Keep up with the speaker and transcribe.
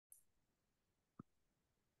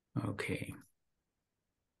Okay.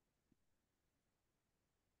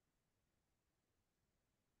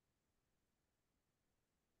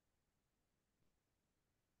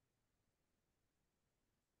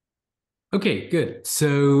 Okay, good.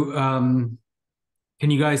 So can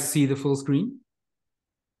you guys see the full screen?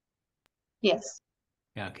 Yes.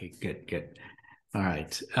 Yeah, okay, good. All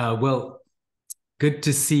right. Well, good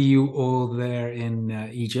to see you all there in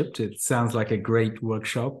Egypt. It sounds like a great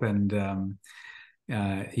workshop, and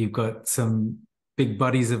you've got some big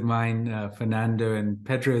buddies of mine, Fernando and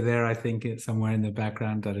Pedro there, I think, somewhere in the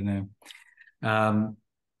background. I don't know.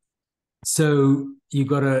 So you've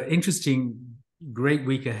got an interesting, great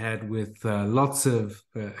week ahead with lots of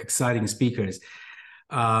exciting speakers.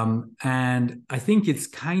 And I think it's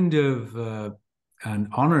kind of an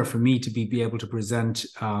honor for me to be able to present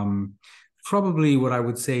probably what I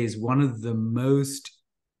would say is one of the most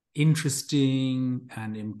interesting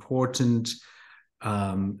and important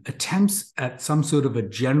attempts at some sort of a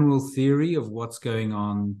general theory of what's going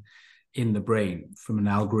on in the brain from an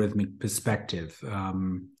algorithmic perspective.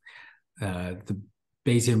 The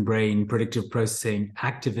Bayesian brain, predictive processing,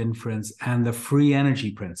 active inference, and the free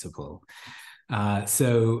energy principle.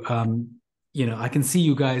 You know, I can see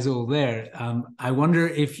you guys all there. I wonder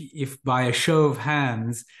if by a show of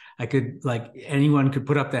hands, I could, like, anyone could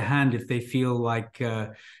put up their hand if they feel like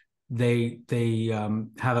they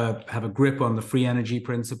have a grip on the free energy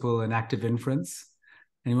principle and active inference.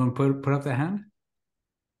 Anyone put up their hand?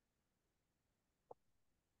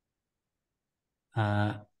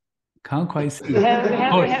 Can't quite see.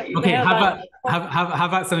 Okay. How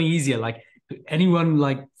about something easier? Like, anyone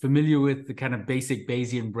like familiar with the kind of basic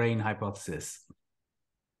Bayesian brain hypothesis?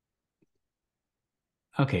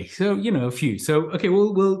 Okay, so you know a few. So okay,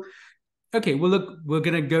 we'll look, we're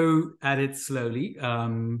gonna go at it slowly.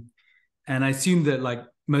 And I assume that like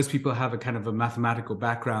most people have a kind of a mathematical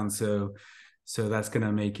background, so that's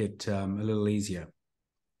gonna make it a little easier.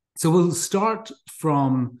 So we'll start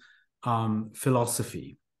from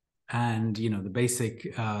philosophy. And you know, the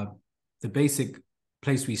basic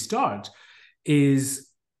place we start is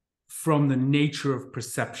from the nature of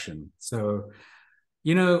perception. So,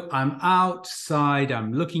 you know, I'm outside,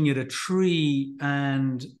 I'm looking at a tree,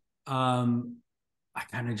 and I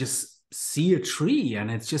kind of just see a tree,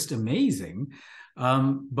 and it's just amazing.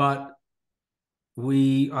 But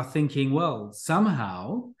we are thinking, well,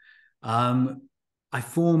 somehow I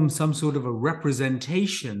form some sort of a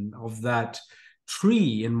representation of that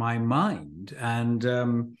tree in my mind, and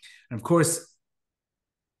of course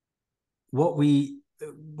what we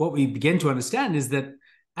begin to understand is that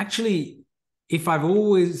actually, if I'm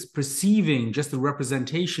always perceiving just the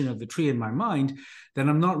representation of the tree in my mind, then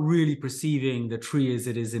I'm not really perceiving the tree as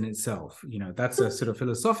it is in itself. You know, that's a sort of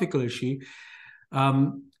philosophical issue.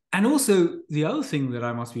 And also the other thing that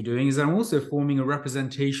I must be doing is I'm also forming a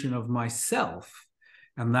representation of myself,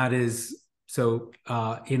 and that is, so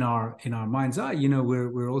in our mind's eye, you know,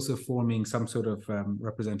 we're also forming some sort of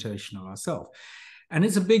representation of ourselves. And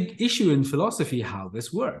it's a big issue in philosophy how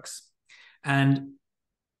this works. And,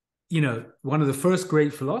 you know, one of the first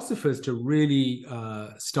great philosophers to really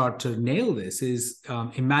start to nail this is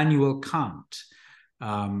Immanuel Kant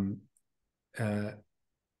in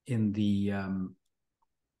the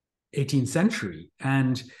 18th century.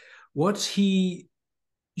 And what he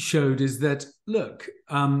showed is that, look,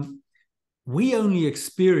 we only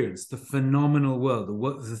experience the phenomenal world,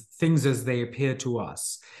 the things as they appear to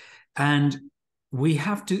us. And we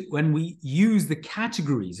have to, when we use the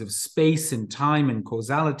categories of space and time and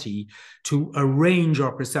causality to arrange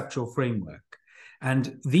our perceptual framework.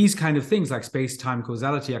 And these kind of things like space, time,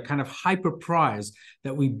 causality are kind of hyperpriors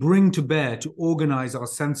that we bring to bear to organize our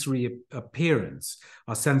sensory appearance,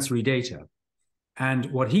 our sensory data.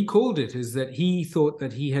 And what he called it is that he thought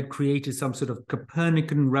that he had created some sort of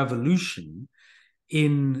Copernican revolution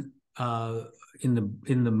in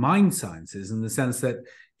the mind sciences, in the sense that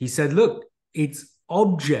he said, look, it's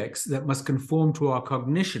objects that must conform to our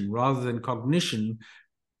cognition rather than cognition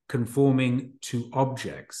conforming to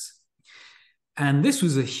objects. And this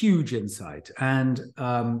was a huge insight. And,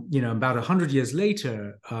 you know, about 100 years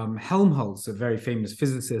later, Helmholtz, a very famous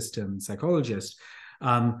physicist and psychologist,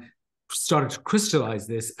 started to crystallize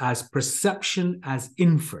this as perception as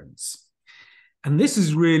inference. And this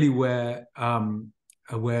is really where the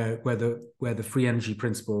free energy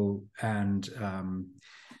principle and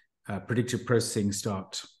predictive processing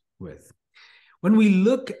start with. When we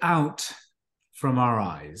look out from our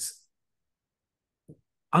eyes,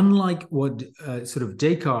 unlike what sort of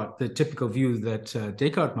Descartes, the typical view that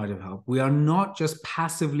Descartes might have held, we are not just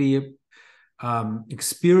passively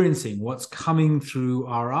experiencing what's coming through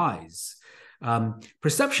our eyes.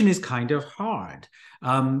 Perception is kind of hard.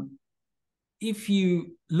 If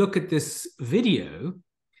you look at this video,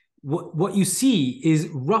 what you see is,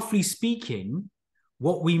 roughly speaking,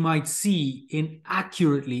 what we might see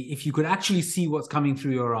inaccurately if you could actually see what's coming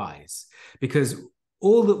through your eyes. Because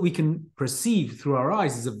all that we can perceive through our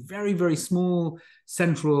eyes is a very, very small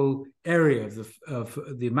central area of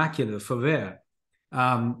the macula, the fovea.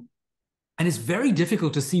 And it's very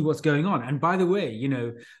difficult to see what's going on. And by the way, you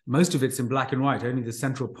know, most of it's in black and white, only the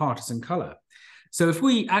central part is in color. So if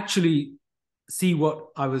we actually see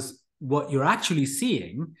what you're actually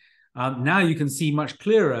seeing, now you can see much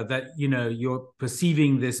clearer that, you know, you're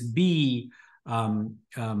perceiving this bee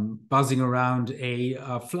buzzing around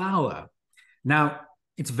a flower. Now,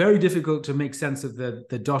 it's very difficult to make sense of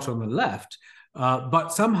the dot on the left, but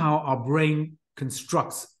somehow our brain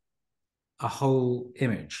constructs a whole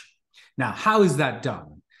image. Now, how is that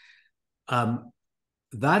done?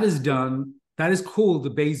 That is called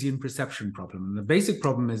the Bayesian perception problem. And the basic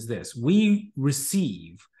problem is this: we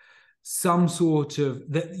receive some sort of,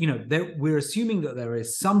 we're assuming that there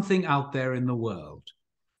is something out there in the world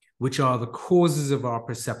which are the causes of our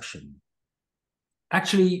perception.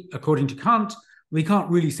 Actually, according to Kant, we can't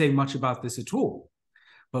really say much about this at all.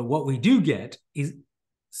 But what we do get is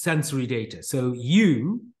sensory data. So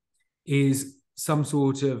U is some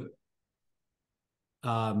sort of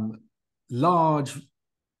large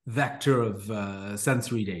vector of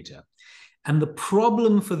sensory data. And the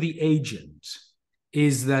problem for the agent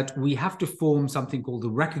is that we have to form something called the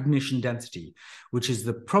recognition density, which is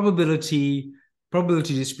the probability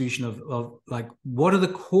distribution of like, what are the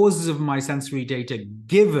causes of my sensory data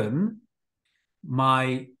given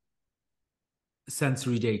my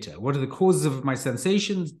sensory data? What are the causes of my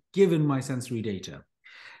sensations given my sensory data?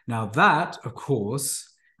 Now that, of course,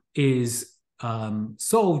 is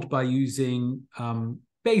solved by using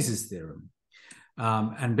Bayes' theorem.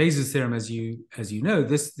 And Bayes' theorem, as you know,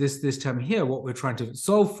 this term here, what we're trying to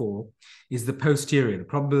solve for is the posterior, the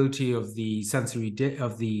probability of the sensory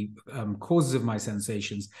causes of my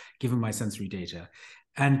sensations given my sensory data.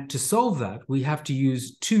 And to solve that, we have to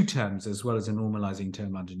use two terms as well as a normalizing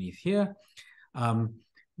term underneath here.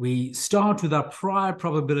 We start with our prior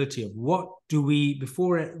probability of what do we,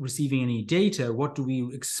 before receiving any data, what do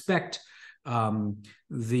we expect,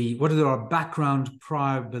 what are our background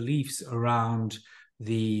prior beliefs around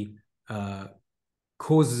the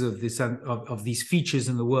causes of these features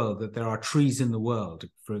in the world, that there are trees in the world,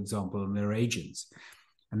 for example, and there are agents.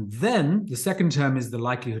 And then the second term is the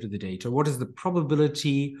likelihood of the data. What is the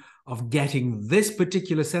probability of getting this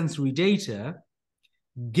particular sensory data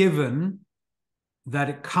given that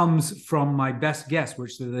it comes from my best guess,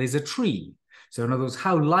 which there's a tree? So in other words,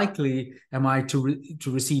 how likely am I to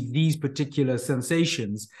receive these particular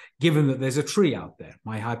sensations given that there's a tree out there,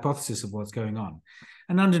 my hypothesis of what's going on?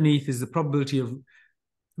 And underneath is the probability of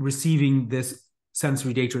receiving this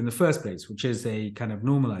sensory data in the first place, which is a kind of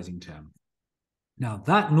normalizing term. Now,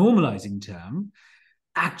 that normalizing term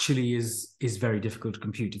actually is very difficult to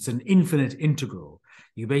compute. It's an infinite integral.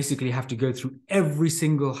 You basically have to go through every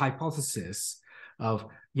single hypothesis of,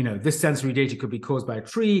 this sensory data could be caused by a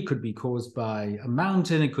tree, it could be caused by a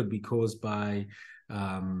mountain, it could be caused by,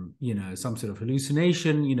 some sort of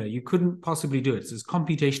hallucination. You couldn't possibly do it. So it's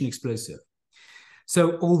computation explosive.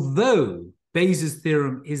 So although Bayes'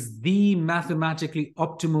 theorem is the mathematically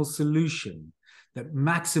optimal solution that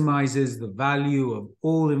maximizes the value of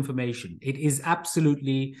all information, it is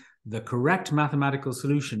absolutely the correct mathematical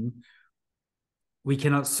solution. We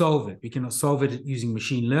cannot solve it. We cannot solve it using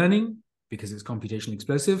machine learning because it's computationally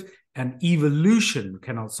explosive, and evolution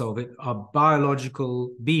cannot solve it. Our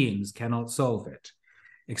biological beings cannot solve it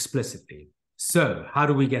explicitly. So how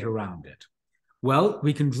do we get around it? Well,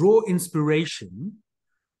 we can draw inspiration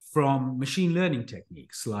from machine learning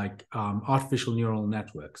techniques like artificial neural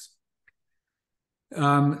networks.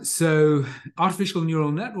 So artificial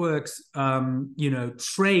neural networks,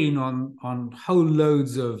 train on whole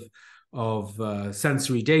loads of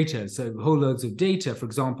sensory data. So whole loads of data. For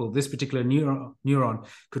example, this particular neuron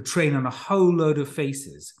could train on a whole load of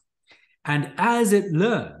faces. And as it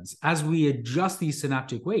learns, as we adjust these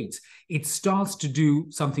synaptic weights, it starts to do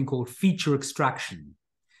something called feature extraction.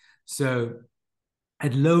 So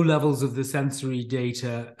at low levels of the sensory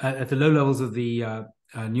data, at the low levels of the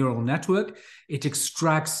neural network, it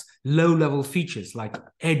extracts low-level features like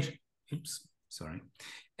edges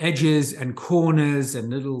and corners and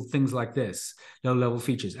little things like this, low-level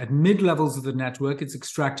features. At mid-levels of the network, it's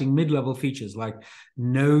extracting mid-level features like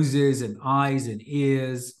noses and eyes and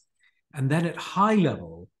ears. And then at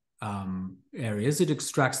high-level areas, it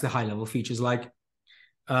extracts the high-level features like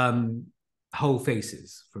whole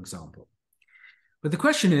faces, for example. But the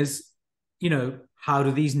question is, how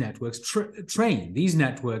do these networks train? These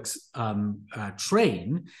networks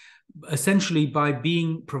train essentially by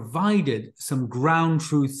being provided some ground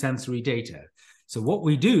truth sensory data. So what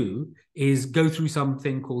we do is go through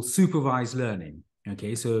something called supervised learning.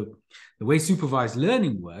 Okay, so the way supervised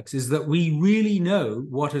learning works is that we really know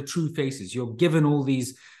what a true face is. You're given all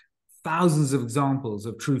these thousands of examples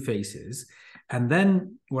of true faces. And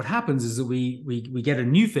then what happens is that we get a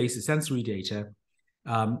new face of sensory data,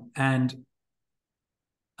 and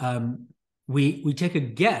we take a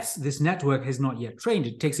guess. This network has not yet trained.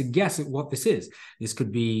 It takes a guess at what this is. This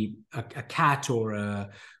could be a cat or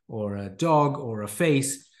a dog or a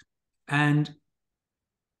face. And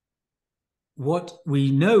what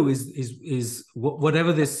we know is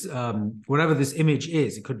whatever this image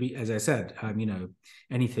is. It could be, as I said,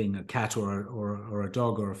 anything, a cat or a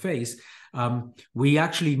dog or a face. We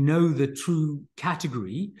actually know the true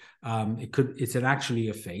category. It's actually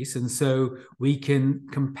a face, and so we can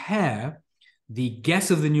compare the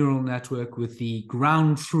guess of the neural network with the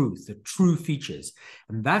ground truth, the true features,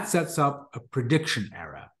 and that sets up a prediction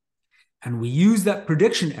error. And we use that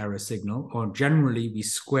prediction error signal, or generally we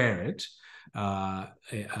square it,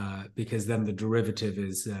 because then the derivative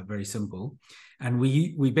is very simple. And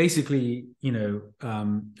we basically,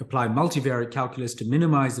 apply multivariate calculus to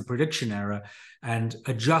minimize the prediction error and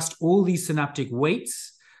adjust all these synaptic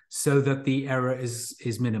weights so that the error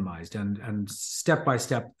is minimized. And step by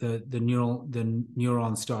step, the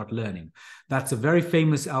neurons start learning. That's a very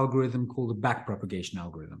famous algorithm called the backpropagation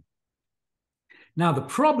algorithm. Now, the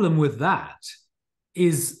problem with that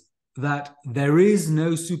is that there is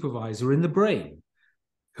no supervisor in the brain.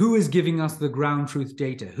 Who is giving us the ground truth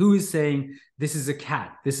data? Who is saying, this is a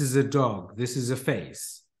cat, this is a dog, this is a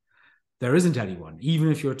face? There isn't anyone.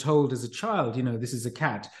 Even if you're told as a child, this is a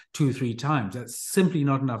cat 2 or 3 times, that's simply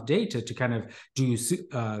not enough data to kind of do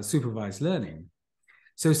supervised learning.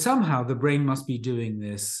 So somehow the brain must be doing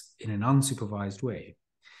this in an unsupervised way.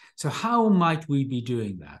 So how might we be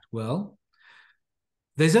doing that? Well,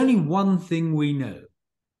 there's only one thing we know.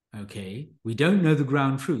 Okay, we don't know the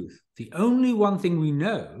ground truth. The only one thing we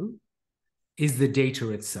know is the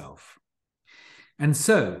data itself. And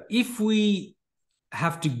so if we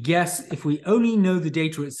have to guess, if we only know the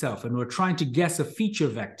data itself and we're trying to guess a feature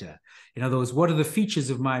vector, in other words, what are the features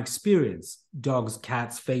of my experience? Dogs,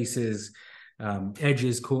 cats, faces,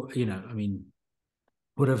 edges,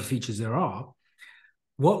 whatever features there are.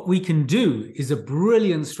 What we can do is a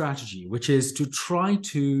brilliant strategy, which is to try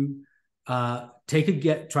to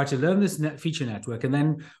try to learn this feature network, and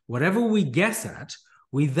then whatever we guess at,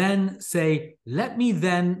 we then say, let me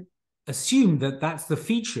then assume that that's the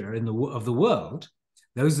feature of the world.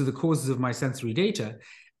 Those are the causes of my sensory data,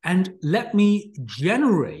 and let me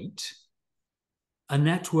generate a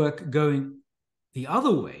network going the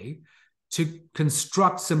other way to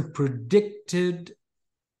construct some predicted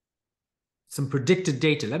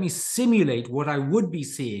data. Let me simulate what I would be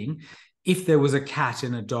seeing if there was a cat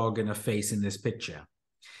and a dog and a face in this picture.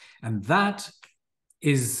 And that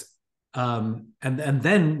is, and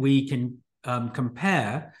then we can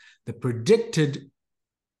compare the predicted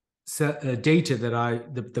data that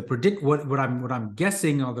what I'm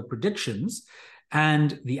guessing are the predictions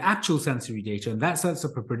and the actual sensory data, and that sets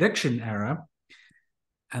up a prediction error,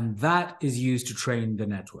 and that is used to train the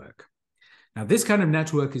network. Now, this kind of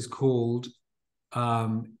network is called,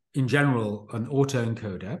 in general, an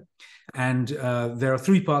autoencoder. And there are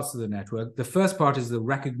 3 parts of the network. The first part is the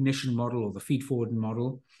recognition model, or the feed-forward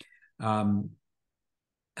model,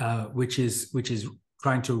 which is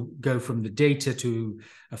trying to go from the data to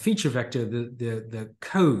a feature vector, the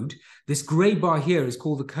code. This gray bar here is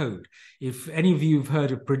called the code. If any of you have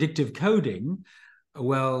heard of predictive coding,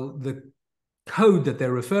 well, the code that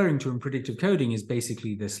they're referring to in predictive coding is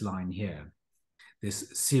basically this line here,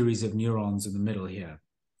 this series of neurons in the middle here.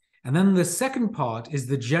 And then the second part is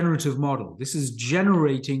the generative model. This is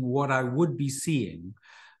generating what I would be seeing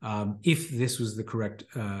if this was the correct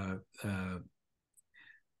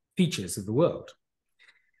features of the world.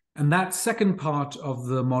 And that second part of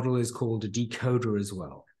the model is called a decoder as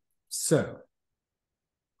well. So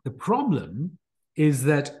the problem is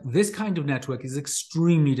that this kind of network is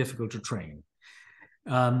extremely difficult to train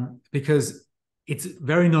because it's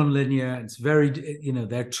very nonlinear. It's very,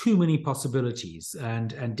 there are too many possibilities,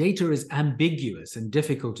 and data is ambiguous and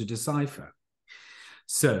difficult to decipher.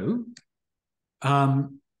 So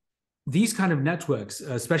these kind of networks,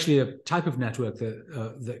 especially a type of network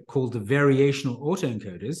that called the variational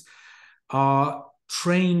autoencoders, are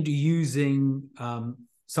trained using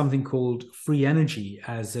something called free energy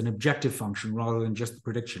as an objective function rather than just the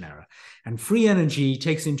prediction error. And free energy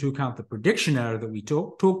takes into account the prediction error that we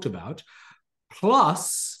talked about,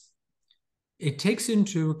 plus it takes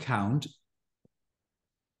into account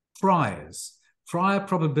prior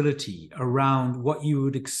probability around what you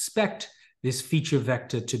would expect this feature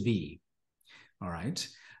vector to be. All right.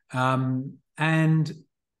 And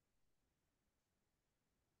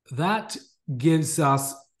that gives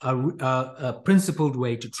us a principled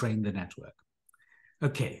way to train the network.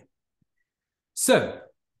 Okay. So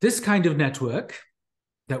this kind of network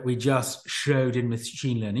that we just showed in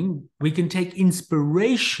machine learning, we can take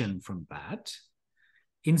inspiration from that.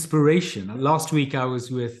 Inspiration. Last week, I was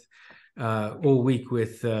with, all week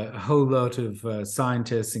with a whole lot of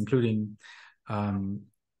scientists, including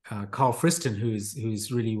Carl Friston,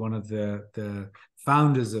 who's really one of the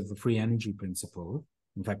founders of the free energy principle.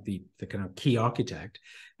 In fact, the kind of key architect.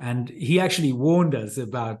 And he actually warned us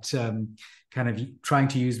about kind of trying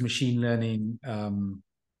to use machine learning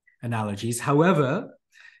analogies. However,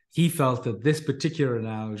 he felt that this particular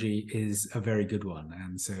analogy is a very good one.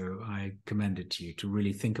 And so I commend it to you to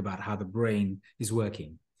really think about how the brain is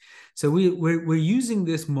working. So we're using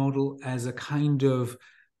this model as a kind of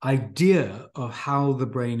idea of how the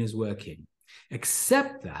brain is working,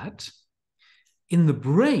 except that in the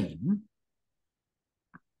brain,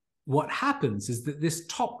 what happens is that this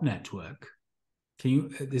top network,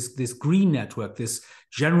 this green network, this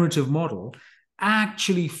generative model,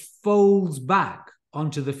 actually folds back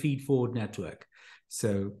onto the feed-forward network.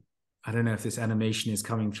 So I don't know if this animation is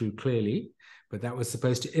coming through clearly, but that was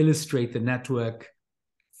supposed to illustrate the network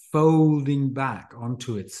folding back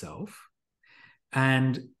onto itself.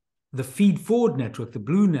 And the feed-forward network, the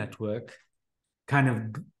blue network, kind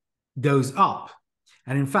of goes up.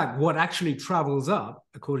 And in fact, what actually travels up,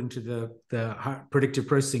 according to the predictive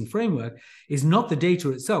processing framework, is not the data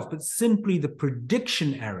itself, but simply the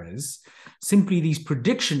prediction errors. Simply these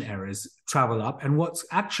prediction errors travel up. And what's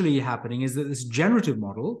actually happening is that this generative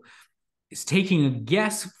model is taking a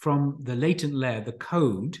guess from the latent layer, the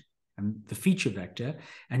code, and the feature vector,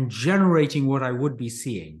 and generating what I would be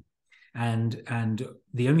seeing. And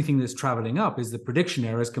the only thing that's traveling up is the prediction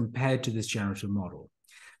errors compared to this generative model.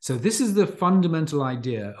 So this is the fundamental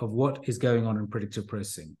idea of what is going on in predictive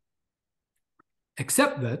processing.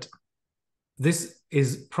 Except that this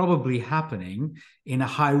is probably happening in a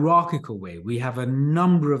hierarchical way. We have a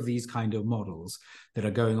number of these kind of models that are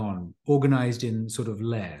going on, organized in sort of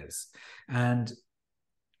layers. And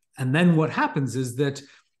then what happens is that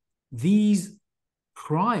these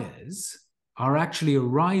priors are actually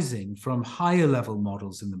arising from higher level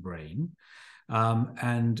models in the brain.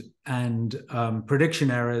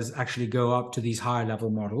 Prediction errors actually go up to these higher level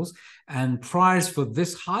models, and priors for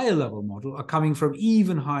this higher level model are coming from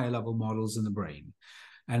even higher level models in the brain.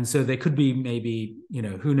 And so there could be maybe,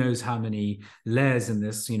 who knows how many layers in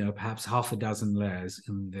this, perhaps half a dozen layers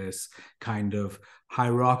in this kind of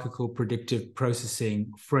hierarchical predictive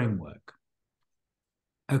processing framework.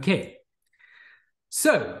 Okay,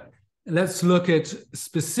 so let's look at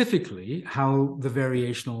specifically how the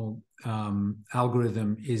variational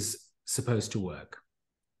algorithm is supposed to work.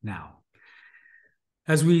 Now,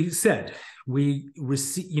 as we said,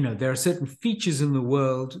 there are certain features in the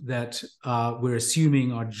world that we're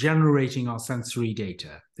assuming are generating our sensory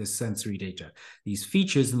data, These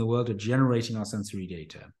features in the world are generating our sensory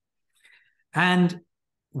data. And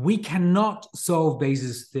we cannot solve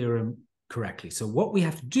Bayes' theorem correctly. So what we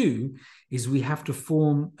have to do is we have to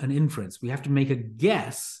form an inference. We have to make a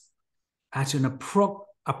guess at an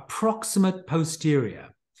approximate posterior.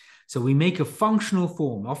 So we make a functional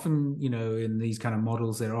form. Often, in these kind of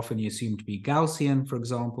models, they're often assumed to be Gaussian, for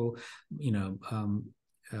example,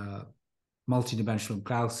 multidimensional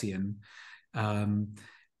Gaussian,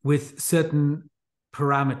 with certain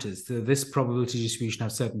parameters. This probability distribution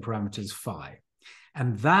has certain parameters phi.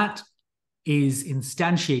 And that is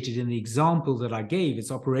instantiated in the example that I gave. It's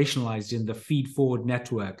operationalized in the feed-forward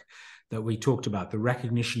network that we talked about, the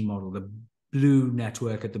recognition model, the blue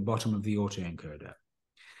network at the bottom of the autoencoder.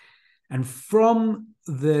 And from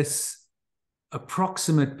this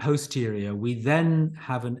approximate posterior, we then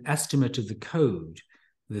have an estimate of the code,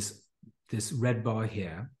 this red bar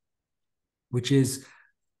here, which is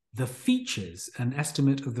the features, an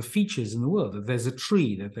estimate of the features in the world, that there's a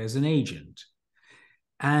tree, that there's an agent.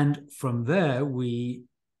 And from there, we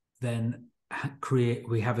then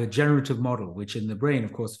we have a generative model, which in the brain,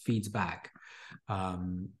 of course, feeds back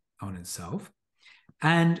on itself.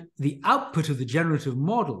 And the output of the generative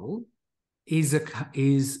model the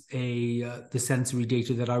sensory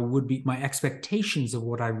data that I would be, my expectations of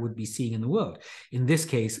what I would be seeing in the world. In this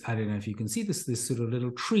case, I don't know if you can see this sort of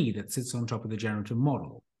little tree that sits on top of the generative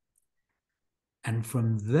model. And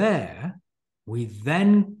from there, we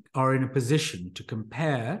then are in a position to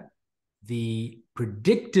compare the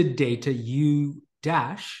predicted data U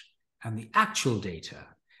dash and the actual data,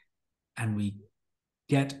 and we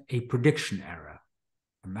get a prediction error.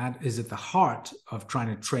 And that is at the heart of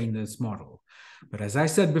trying to train this model. But as I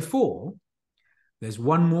said before, there's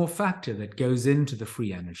one more factor that goes into the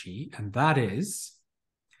free energy, and that is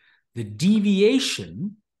the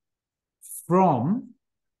deviation from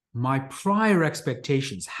my prior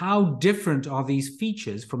expectations. How different are these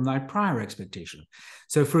features from my prior expectation?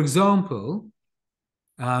 So, for example,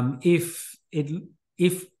 if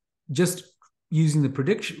just using the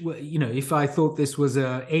prediction, if I thought this was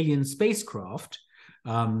an alien spacecraft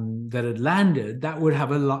that had landed, that would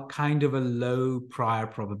have a kind of a low prior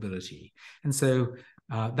probability, and so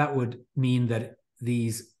that would mean that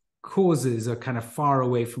these causes are kind of far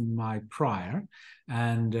away from my prior,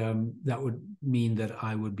 and that would mean that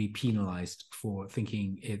I would be penalized for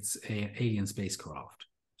thinking it's an alien spacecraft.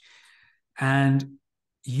 And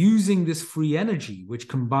using this free energy, which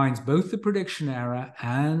combines both the prediction error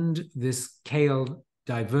and this KL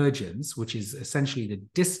divergence, which is essentially the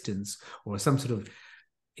distance or some sort of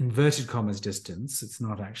inverted commas distance, it's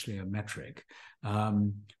not actually a metric,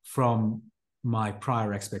 from my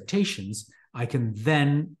prior expectations, I can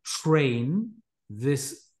then train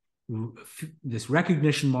this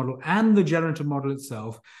recognition model and the generative model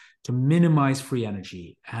itself to minimize free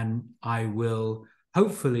energy. And I will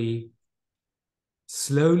hopefully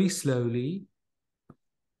slowly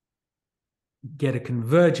get a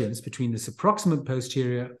convergence between this approximate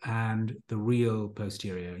posterior and the real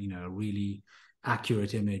posterior, a really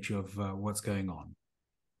accurate image of what's going on.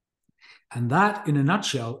 And that, in a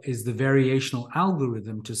nutshell, is the variational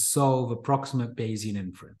algorithm to solve approximate Bayesian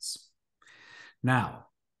inference. Now,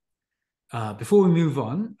 before we move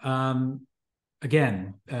on,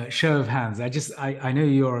 again, show of hands. I know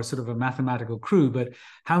you're a sort of a mathematical crew, but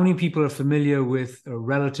how many people are familiar with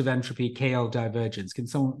relative entropy KL divergence? Can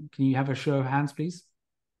you have a show of hands, please?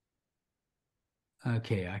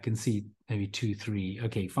 Okay, I can see maybe 2, 3.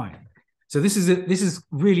 Okay, fine. So this is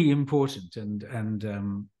really important,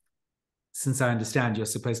 and since I understand you're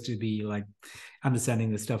supposed to be like understanding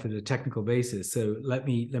this stuff at a technical basis, so let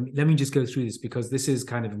me just go through this because this is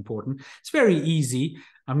kind of important. It's very easy.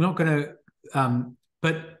 I'm not going to,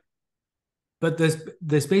 but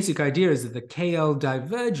this basic idea is that the KL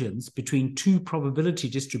divergence between two probability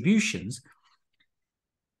distributions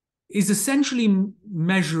is essentially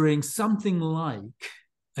measuring something like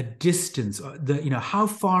a distance, how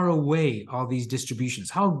far away are these distributions?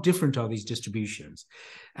 How different are these distributions?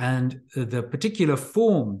 And the particular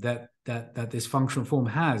form that this functional form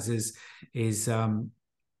has is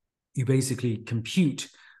you basically compute.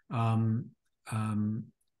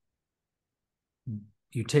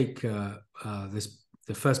 You take the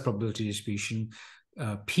first probability distribution,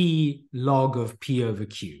 P log of P over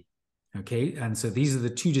Q. Okay, and so these are the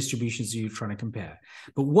two distributions that you're trying to compare.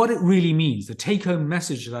 But what it really means, the take-home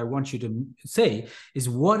message that I want you to say is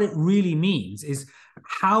what it really means is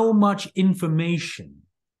how much information,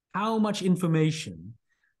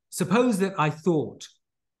 suppose that I thought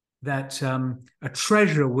that a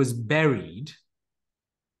treasure was buried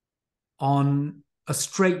on a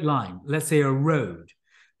straight line, let's say a road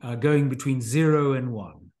going between 0 and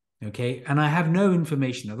 1, okay? And I have no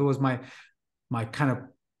information. Otherwise, my kind of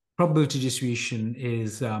probability distribution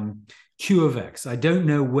is Q of X. I don't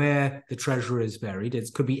know where the treasure is buried.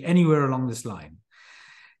 It could be anywhere along this line.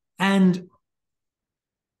 And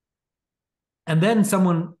then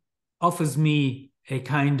someone offers me a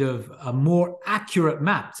kind of a more accurate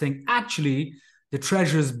map saying, actually, the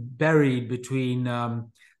treasure is buried between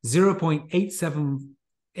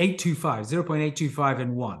 0.825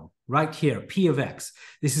 and 1, right here, P of X.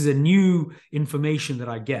 This is a new information that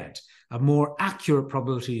I get, a more accurate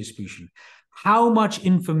probability distribution. How much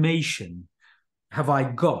information have I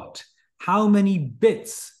got? How many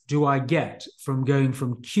bits do I get from going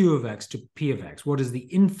from Q of X to P of X? What is the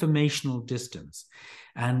informational distance?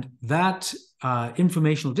 And that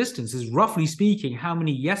informational distance is, roughly speaking, how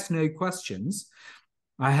many yes-no questions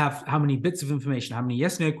I have, how many bits of information, how many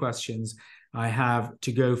yes-no questions I have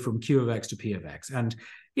to go from Q of X to P of X. And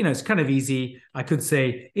it's kind of easy. I could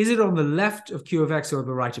say, is it on the left of Q of X or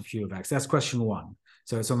the right of Q of X? That's question 1.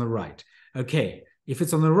 So it's on the right. Okay, if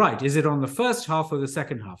it's on the right, is it on the first half or the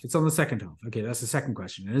second half? It's on the second half. Okay, that's the second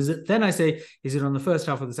question. And then I say, is it on the first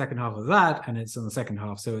half or the second half of that? And it's on the second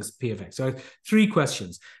half, so it's P of X. So 3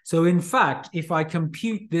 questions. So in fact, if I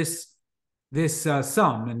compute this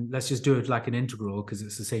sum, and let's just do it like an integral because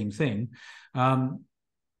it's the same thing,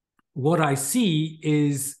 what I see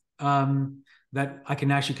is that I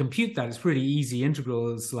can actually compute that. It's pretty easy.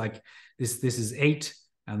 Integral is like this is 8,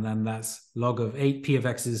 and then that's log of 8. P of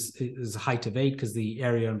X is height of 8 because the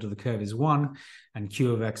area under the curve is 1, and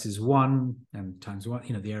Q of X is 1, and times 1,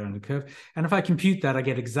 the area under the curve. And if I compute that, I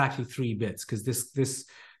get exactly 3 bits because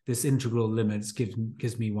this integral limits gives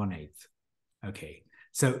me 1/8. Okay.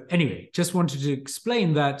 So anyway, just wanted to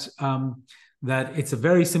explain that that it's a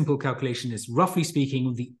very simple calculation. It's roughly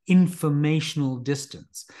speaking the informational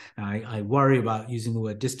distance. Now, I worry about using the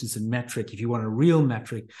word distance in metric. If you want a real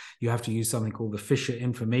metric, you have to use something called the Fisher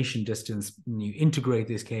information distance. And you integrate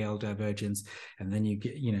this KL divergence, and then you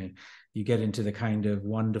get into the kind of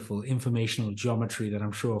wonderful informational geometry that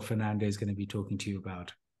I'm sure Fernando is going to be talking to you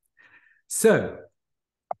about. So,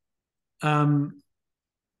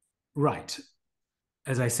 right.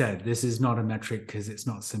 As I said, this is not a metric because it's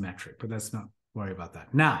not symmetric, but let's not worry about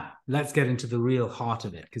that. Now, let's get into the real heart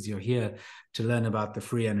of it, because you're here to learn about the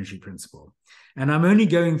free energy principle. And I'm only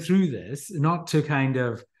going through this not to kind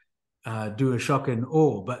of do a shock and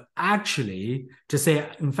awe, but actually to say,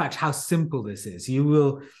 in fact, how simple this is. You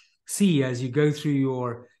will see as you go through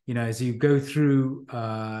your,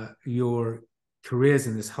 your careers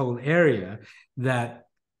in this whole area that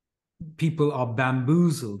people are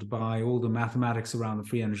bamboozled by all the mathematics around the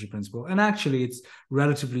free energy principle. And actually, it's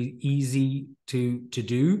relatively easy to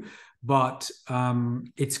do, but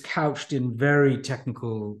it's couched in very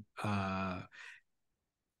technical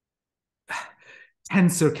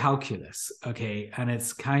tensor calculus, okay? And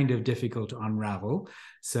it's kind of difficult to unravel.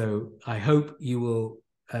 So I hope you will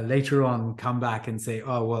later on come back and say,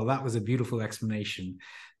 oh, well, that was a beautiful explanation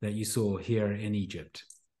that you saw here in Egypt.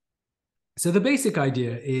 So the basic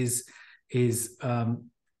idea is to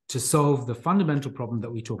solve the fundamental problem that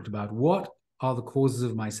we talked about. What are the causes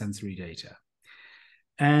of my sensory data?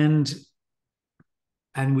 And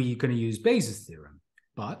we're going to use Bayes' theorem.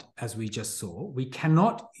 But as we just saw, we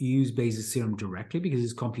cannot use Bayes' theorem directly because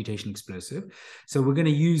it's computation explosive. So we're going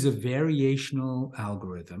to use a variational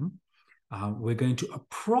algorithm. We're going to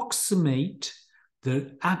approximate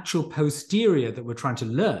the actual posterior that we're trying to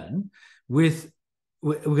learn with.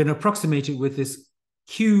 We're going to approximate it with this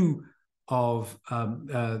Q of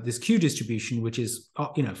this Q distribution, which is,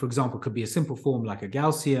 for example, could be a simple form like a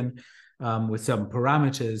Gaussian with some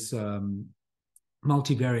parameters,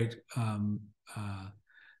 multivariate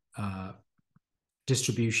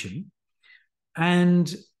distribution.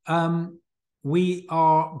 And we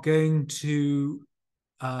are going to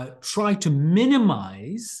try to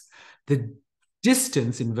minimize the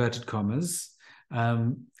distance, inverted commas,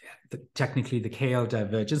 technically the KL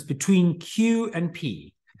divergence between Q and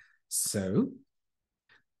P. So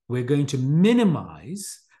we're going to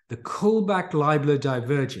minimize the Kullback-Leibler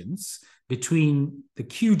divergence between the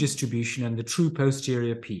Q distribution and the true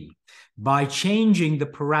posterior P by changing the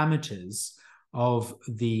parameters of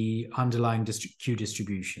the underlying Q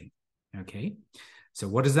distribution. Okay, so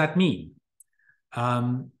what does that mean?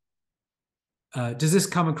 Does this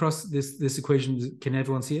come across this equation? Can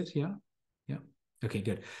everyone see it? Yeah. Okay,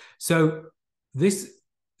 good. So this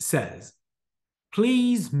says,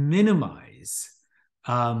 please minimize,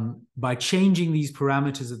 by changing these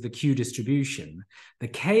parameters of the Q distribution, the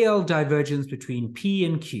KL divergence between P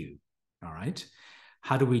and Q. All right.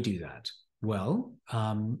 How do we do that? Well,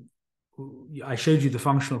 I showed you the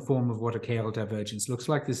functional form of what a KL divergence looks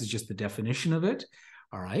like. This is just the definition of it.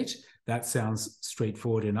 All right. That sounds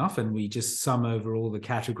straightforward enough. And we just sum over all the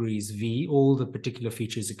categories V, all the particular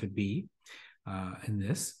features it could be. In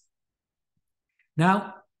this.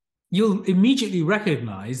 Now, you'll immediately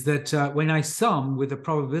recognize that when I sum with a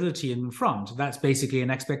probability in front, that's basically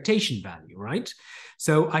an expectation value, right?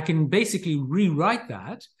 So I can basically rewrite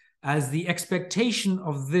that as the expectation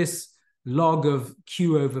of this log of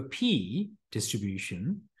Q over P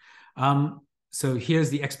distribution. So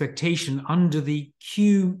here's the expectation under the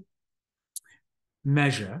Q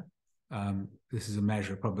measure. This is a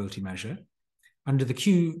measure, probability measure. Under the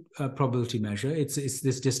Q probability measure, it's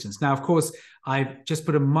this distance. Now, of course, I've just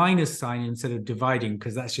put a minus sign instead of dividing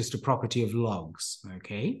because that's just a property of logs,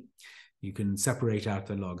 okay? You can separate out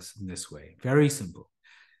the logs in this way. Very simple.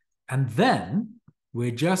 And then we're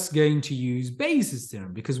just going to use Bayes'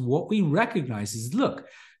 theorem because what we recognize is, look,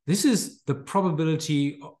 this is the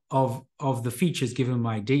probability of the features given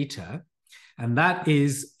my data, and that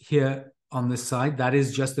is here on this side, that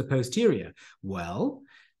is just the posterior. Well,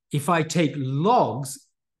 if I take logs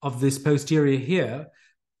of this posterior here,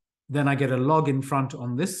 then I get a log in front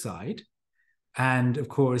on this side. And of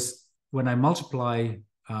course, when I multiply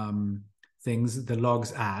things, the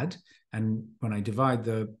logs add. And when I divide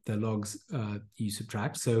the logs, you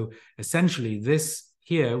subtract. So essentially this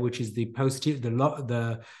here, which is the posterior,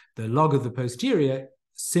 the log of the posterior,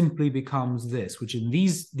 simply becomes this, which in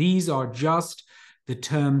these are just the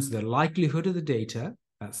terms, the likelihood of the data.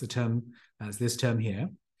 That's the term, that's this term here.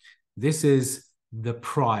 This is the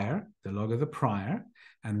prior, the log of the prior,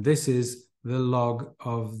 and this is the log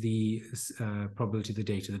of the probability of the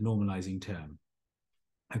data, the normalizing term.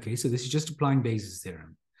 Okay, so this is just applying Bayes'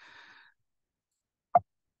 theorem.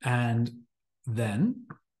 And then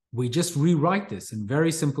we just rewrite this in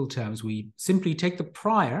very simple terms. We simply take the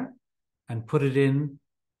prior and put it in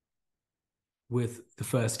with the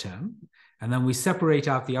first term, and then we separate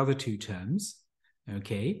out the other two terms,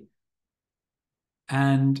 okay?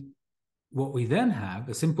 And what we then have,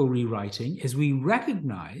 a simple rewriting, is we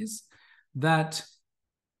recognize that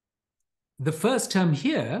the first term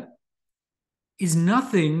here is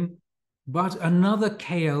nothing but another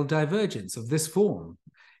KL divergence of this form,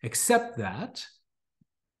 except that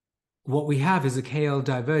what we have is a KL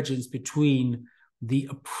divergence between the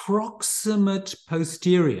approximate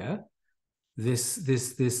posterior, this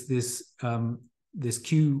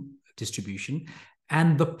Q distribution,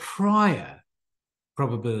 and the prior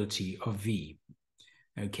probability of V.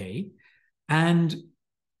 Okay, and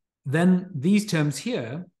then these terms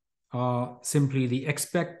here are simply the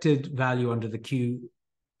expected value under the Q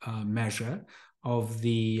measure of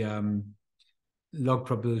the log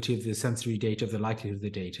probability of the sensory data, of the likelihood of the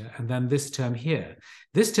data, and then this term here.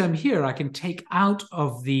 This term here I can take out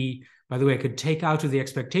of the, by the way, I could take out of the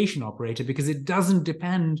expectation operator because it doesn't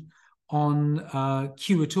depend on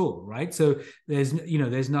Q at all, right? So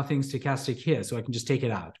there's nothing stochastic here, so I can just take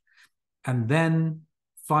it out. And then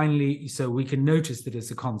finally, so we can notice that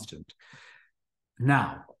it's a constant.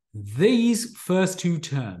 Now, these first two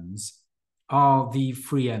terms are the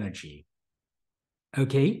free energy.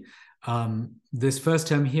 Okay, this first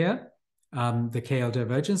term here, the KL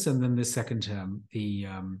divergence, and then this second term, the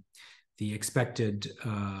expected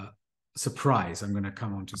surprise. I'm going to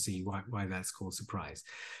come on to see why that's called surprise.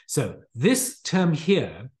 So this term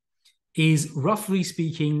here is, roughly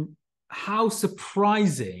speaking, how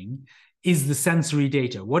surprising is the sensory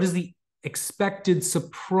data? What is the expected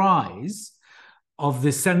surprise of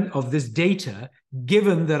this data,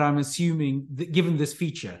 given that I'm assuming, given this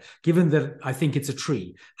feature, given that I think it's a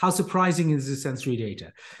tree? How surprising is the sensory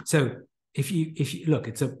data? So if you look,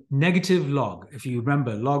 it's a negative log. If you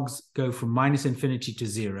remember, logs go from -infinity to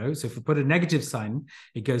 0. So if we put a negative sign,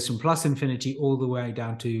 it goes from +infinity all the way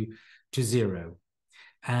down to 0.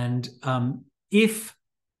 And if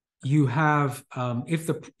you have,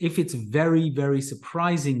 if it's very, very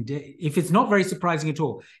surprising, if it's not very surprising at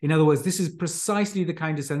all, in other words, this is precisely the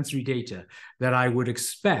kind of sensory data that I would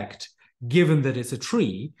expect, given that it's a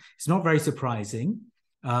tree. It's not very surprising.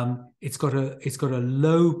 It's got a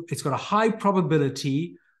high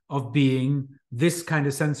probability of being this kind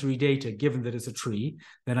of sensory data, given that it's a tree,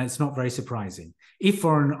 then it's not very surprising. If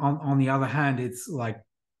on the other hand, it's like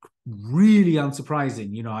really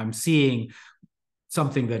unsurprising, I'm seeing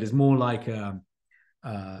something that is more like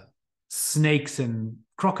snakes and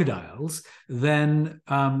crocodiles, then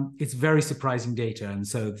it's very surprising data. And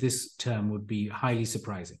so this term would be highly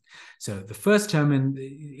surprising. So the first term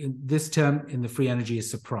in this term in the free energy is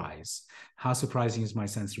surprise. How surprising is my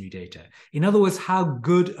sensory data? In other words, how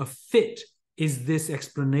good a fit is this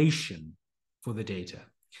explanation for the data?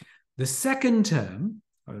 The second term,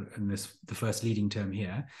 and the first leading term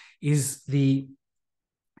here, is the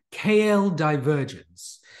KL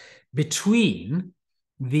divergence between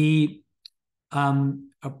the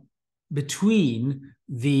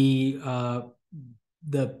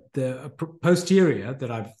posterior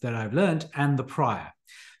that I've learned and the prior.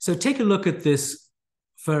 So take a look at this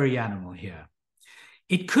furry animal here.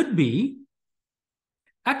 It could be,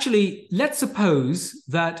 actually, let's suppose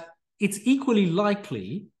that it's equally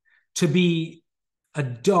likely to be a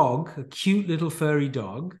dog, a cute little furry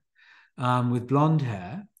dog with blonde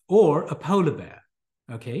hair, or a polar bear.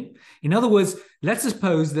 Okay. In other words, let's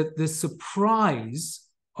suppose that the surprise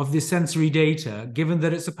of this sensory data, given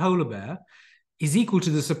that it's a polar bear, is equal to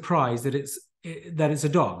the surprise that it's a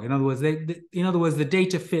dog. In other words, the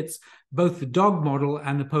data fits both the dog model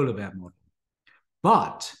and the polar bear model.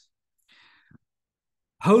 But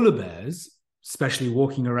polar bears, especially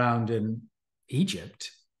walking around in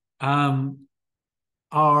Egypt, are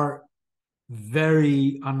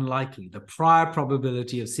very unlikely. The prior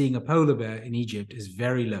probability of seeing a polar bear in Egypt is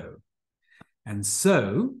very low. And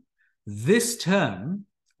so this term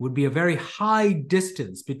would be a very high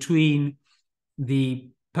distance between the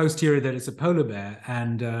posterior that it's a polar bear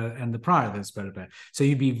and the prior that it's a polar bear. So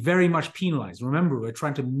you'd be very much penalized. Remember, we're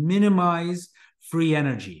trying to minimize free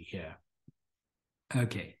energy here.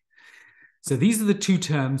 Okay. So these are the two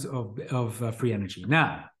terms of free energy.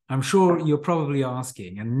 Now, I'm sure you're probably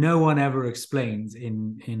asking, and no one ever explains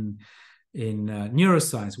in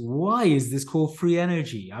neuroscience, why is this called free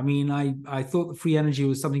energy? I mean, I thought the free energy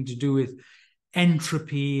was something to do with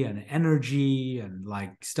entropy and energy and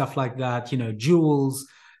like stuff like that, joules.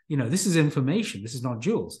 This is information. This is not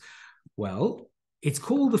joules. Well, it's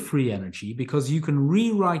called the free energy because you can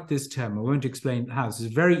rewrite this term. I won't explain how. It's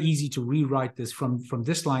very easy to rewrite this from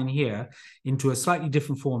this line here into a slightly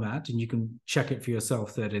different format, and you can check it for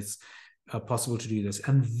yourself that it's possible to do this.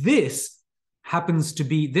 And this happens to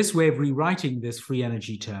be, this way of rewriting this free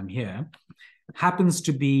energy term here happens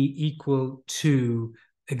to be equal to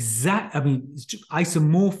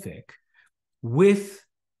isomorphic with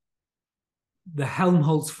the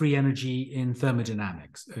Helmholtz free energy in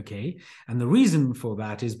thermodynamics, okay? And the reason for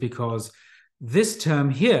that is because this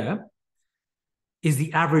term here is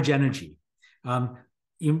the average energy.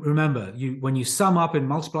 You remember, when you sum up and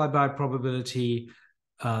multiply by probability,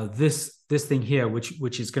 this thing here,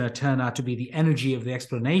 which is going to turn out to be the energy of the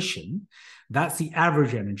explanation, that's the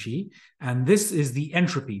average energy, and this is the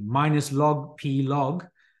entropy minus log p log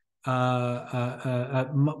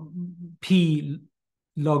p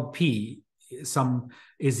log p. Some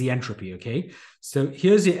is the entropy, okay? So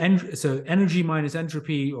here's the so energy minus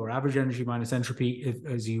entropy, or average energy minus entropy,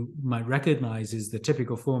 as you might recognize, is the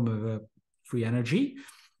typical form of a free energy.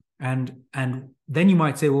 And then you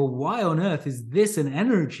might say, well, why on earth is this an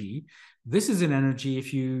energy? This is an energy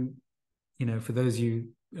if for those you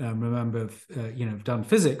remember, have done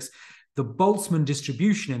physics, the Boltzmann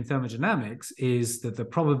distribution in thermodynamics is that the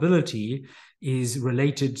probability is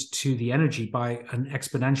related to the energy by an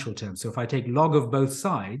exponential term. So if I take log of both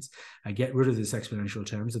sides, I get rid of this exponential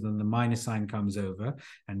term, so then the minus sign comes over,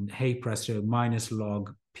 and hey presto, minus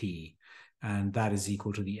log p. And that is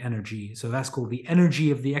equal to the energy. So that's called the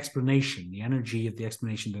energy of the explanation, the energy of the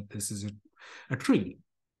explanation that this is a tree.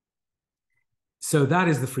 So that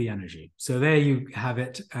is the free energy. So there you have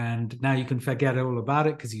it. And now you can forget all about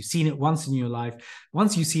it because you've seen it once in your life.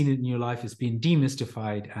 Once you've seen it in your life, it's been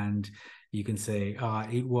demystified, and you can say,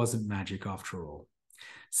 it wasn't magic after all.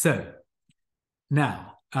 So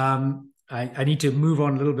now I need to move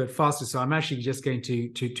on a little bit faster. So I'm actually just going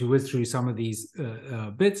to whiz through some of these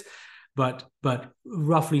bits, but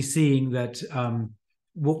roughly seeing that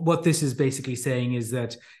what this is basically saying is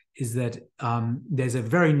that there's a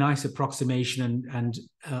very nice approximation and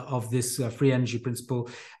of this free energy principle.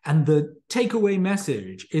 And the takeaway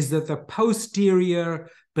message is that the posterior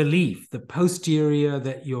belief, the posterior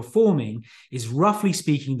that you're forming, is roughly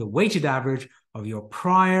speaking the weighted average of your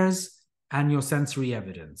priors and your sensory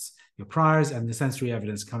evidence. Your priors and the sensory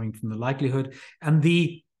evidence coming from the likelihood, and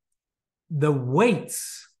the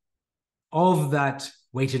weights of that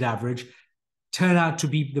weighted average turn out to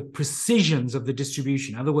be the precisions of the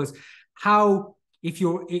distribution. In other words, if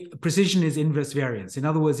your precision is inverse variance. In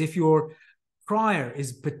other words, if your prior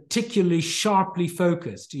is particularly sharply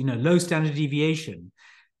focused, low standard deviation,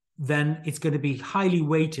 then it's going to be highly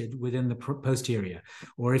weighted within the posterior.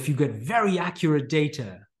 Or if you get very accurate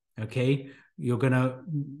data, okay, you're going to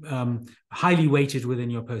highly weighted within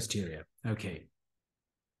your posterior. Okay.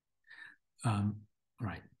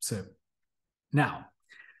 Right. So now,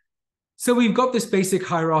 so we've got this basic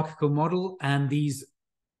hierarchical model and these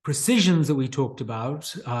precisions that we talked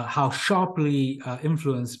about, how sharply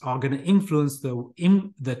influenced are going to influence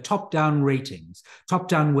the top-down ratings,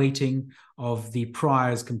 top-down weighting of the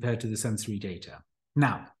priors compared to the sensory data.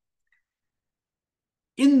 Now,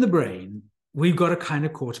 in the brain, we've got a kind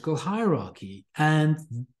of cortical hierarchy, and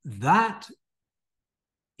that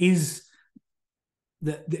is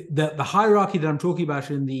the hierarchy that I'm talking about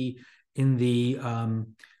in the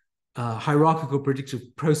hierarchical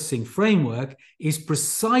predictive processing framework is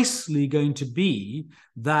precisely going to be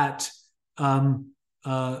that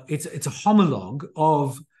it's a homologue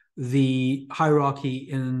of the hierarchy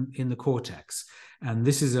in the cortex. And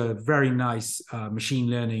this is a very nice machine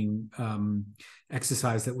learning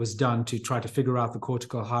exercise that was done to try to figure out the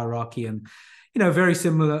cortical hierarchy. And very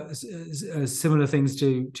similar things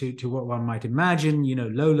to what one might imagine.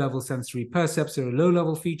 Low-level sensory percepts are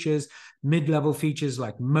low-level features, mid-level features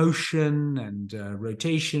like motion and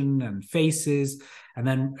rotation and faces, and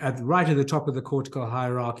then right at the top of the cortical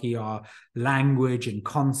hierarchy are language and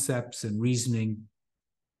concepts and reasoning,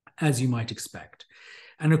 as you might expect.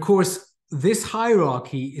 And of course, this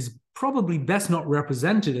hierarchy is probably best not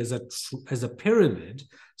represented as a pyramid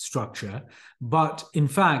structure, but in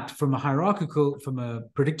fact, from a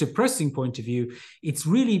predictive processing point of view, it's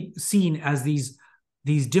really seen as these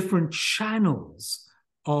different channels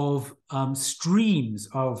of streams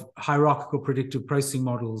of hierarchical predictive processing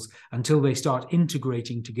models until they start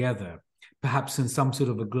integrating together, perhaps in some sort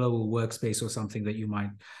of a global workspace or something that you might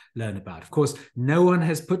learn about. Of course, no one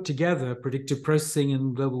has put together predictive processing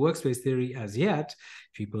and global workspace theory as yet.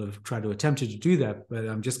 People have tried to attempt to do that, but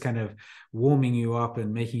I'm just kind of warming you up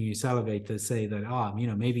and making you salivate to say that,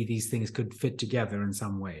 maybe these things could fit together in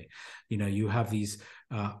some way. You have these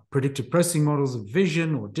predictive processing models of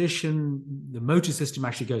vision, audition. The motor system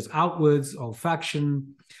actually goes outwards, olfaction,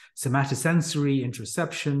 somatosensory,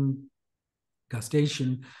 interoception,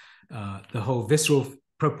 gustation, the whole visceral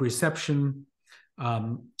proprioception,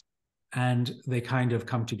 and they kind of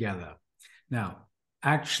come together. Now,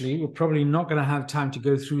 actually, we're probably not going to have time to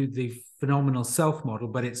go through the phenomenal self model,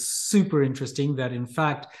 but it's super interesting that, in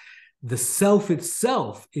fact, the self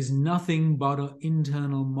itself is nothing but an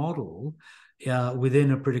internal model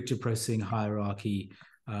within a predictive processing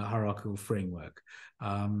hierarchical framework.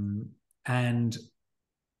 And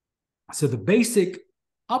so the basic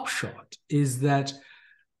upshot is that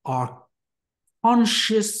our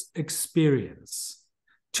conscious experience,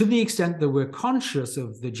 to the extent that we're conscious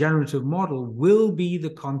of the generative model, will be the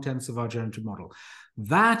contents of our generative model.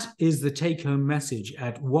 That is the take-home message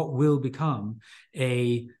at what will become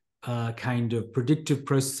a kind of predictive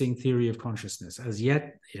processing theory of consciousness. As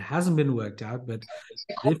yet, it hasn't been worked out, but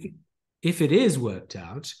if it is worked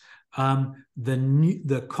out,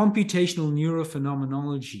 the computational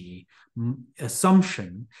neurophenomenology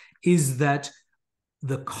assumption is that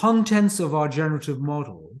the contents of our generative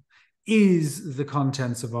model is the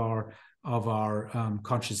contents of our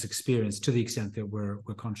conscious experience, to the extent that we're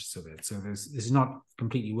conscious of it. So this is not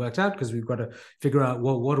completely worked out, because we've got to figure out,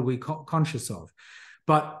 well, what are we conscious of?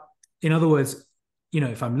 But in other words,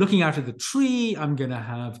 if I'm looking out at the tree, I'm going to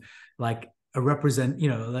have like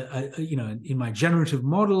in my generative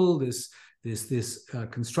model, this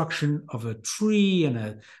construction of a tree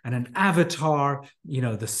and an avatar,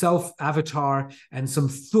 the self avatar, and some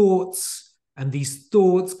thoughts. And these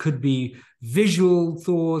thoughts could be visual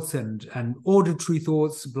thoughts and auditory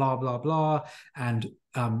thoughts, blah, blah, blah, and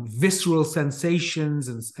visceral sensations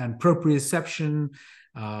and proprioception,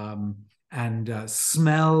 and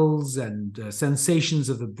smells and sensations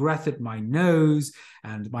of the breath at my nose,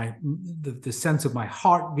 and the sense of my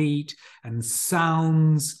heartbeat, and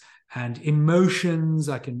sounds and emotions.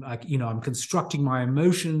 I'm constructing my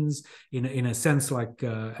emotions in a sense, like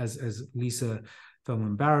as Lisa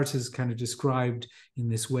Feldman Barrett has kind of described in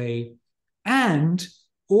this way. And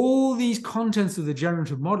all these contents of the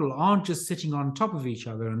generative model aren't just sitting on top of each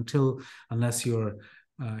other unless you're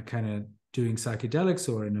kind of doing psychedelics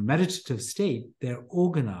or in a meditative state. They're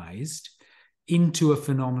organized into a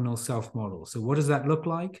phenomenal self model. So what does that look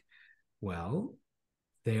like? Well,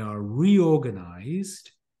 they are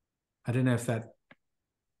reorganized. I don't know if that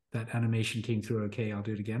animation came through okay. I'll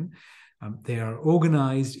do it again. They are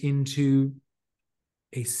organized into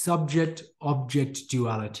a subject-object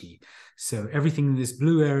duality. So everything in this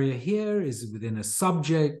blue area here is within a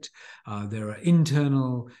subject. There are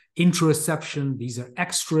internal interoception. These are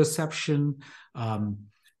exteroception.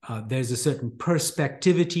 There's a certain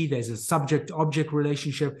perspectivity. There's a subject-object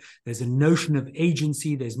relationship. There's a notion of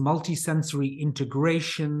agency. There's multisensory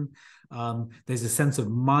integration. There's a sense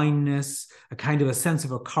of mindness, a kind of a sense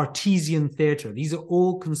of a Cartesian theater. These are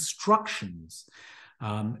all constructions.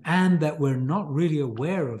 And that we're not really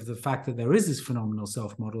aware of the fact that there is this phenomenal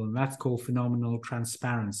self-model, and that's called phenomenal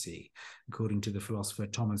transparency, according to the philosopher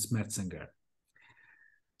Thomas Metzinger.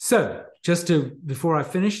 So, before I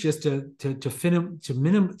finish, just to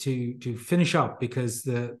finish up, because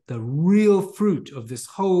the real fruit of this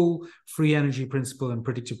whole free energy principle and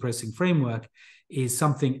predictive processing framework is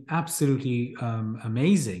something absolutely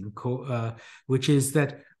amazing, which is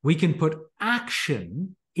that we can put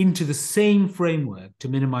action into the same framework to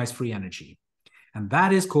minimize free energy. And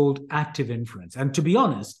that is called active inference. And to be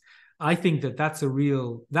honest, I think that's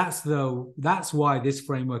why this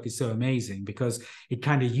framework is so amazing, because it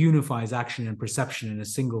kind of unifies action and perception in a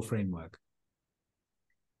single framework.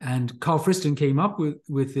 And Carl Friston came up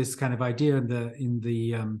with this kind of idea in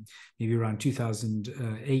the maybe around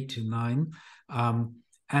 2008 and 9.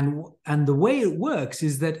 And the way it works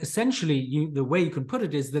is that essentially the way you can put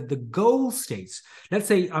it is that the goal states, let's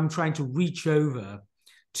say I'm trying to reach over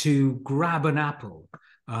to grab an apple,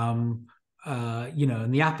 and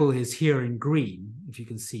the apple is here in green, if you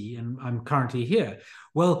can see, and I'm currently here.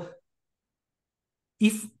 Well,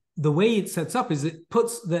 if the way it sets up is it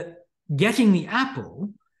puts that getting the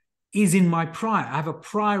apple is in my prior. I have a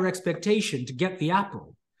prior expectation to get the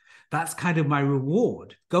apple. That's kind of my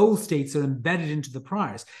reward. Goal states are embedded into the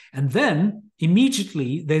priors. And then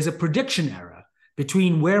immediately there's a prediction error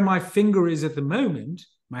between where my finger is at the moment,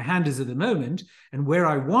 my hand is at the moment, and where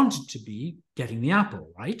I want it to be getting the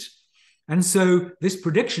apple, right? And so this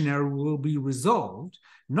prediction error will be resolved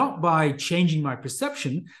not by changing my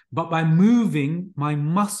perception, but by moving my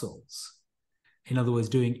muscles. In other words,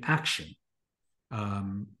 doing action.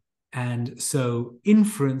 And so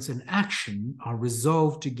inference and action are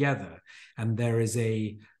resolved together, and there is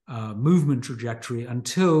a movement trajectory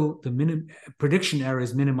until the prediction error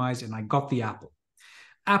is minimized and I got the apple.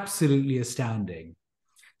 Absolutely astounding.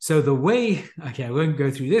 So the way, okay, I won't go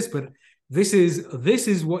through this, but this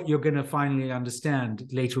is what you're going to finally understand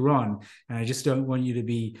later on. And I just don't want you to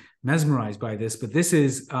be mesmerized by this, but this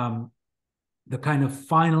is the kind of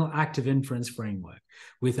final active inference framework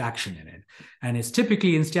with action in it. And it's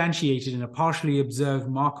typically instantiated in a partially observed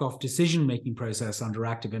Markov decision-making process under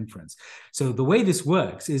active inference. So the way this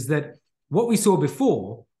works is that what we saw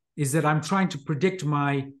before is that I'm trying to predict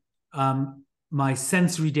my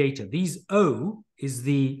sensory data. These O is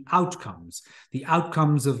the outcomes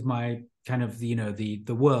of my kind of,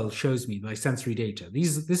 the world shows me my sensory data.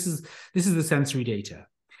 This is the sensory data.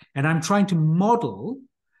 And I'm trying to model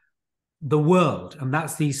the world, and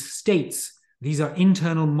that's these states. These are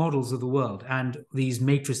internal models of the world, and these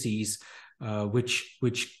matrices, which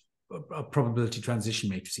are probability transition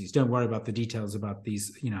matrices. Don't worry about the details about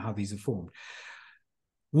these, how these are formed.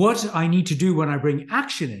 What I need to do when I bring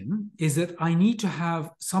action in is that I need to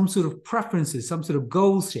have some sort of preferences, some sort of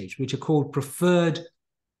goal state, which are called preferred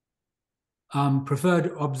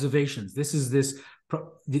observations. This is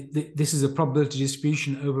a probability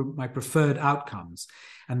distribution over my preferred outcomes.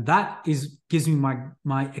 And that gives me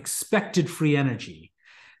my expected free energy.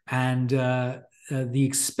 And the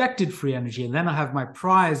expected free energy, and then I have my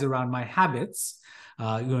priors around my habits,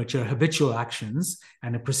 which are habitual actions,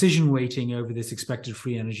 and a precision weighting over this expected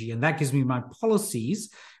free energy. And that gives me my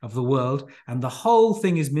policies of the world. And the whole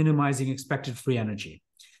thing is minimizing expected free energy.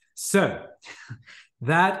 So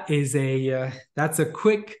that's a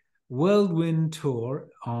quick whirlwind tour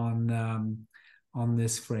on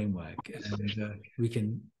this framework, and we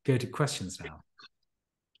can go to questions now.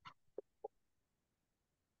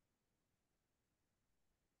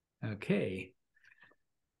 Okay.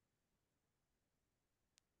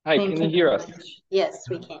 Hi, can you hear us? Yes,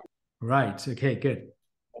 we can. Right. Okay. Good.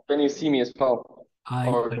 Can you see me as well?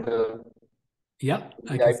 Yeah.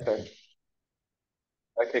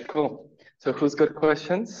 Okay, cool. So who's got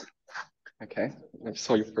questions? Okay, I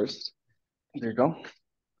saw you first. There you go.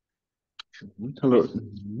 Hello.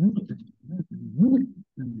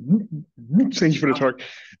 Thank you for the talk.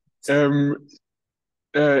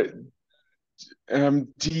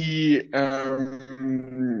 The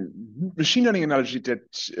machine learning analogy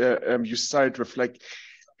that you cited with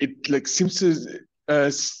it seems to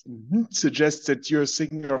suggest that you're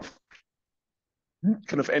thinking of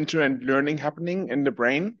kind of end-to-end learning happening in the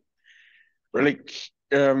brain, or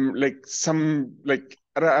some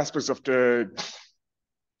other aspects of the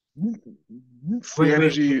free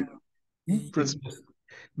energy principle.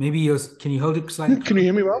 Maybe can you hold it slightly? Can you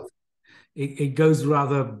hear me well? It goes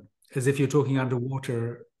rather as if you're talking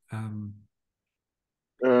underwater. Can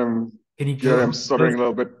you go? Yeah, I'm stuttering a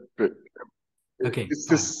little bit. But okay. Is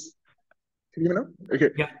this? Can you hear me now?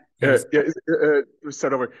 Okay. Yeah. Yes.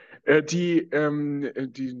 Start over. The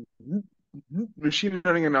machine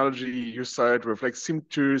learning analogy you cited with seemed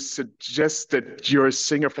to suggest that you're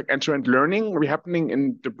seeing of end-to-end learning really happening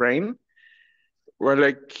in the brain,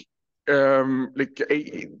 where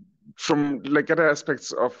from other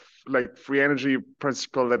aspects of free energy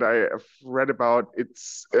principle that I have read about,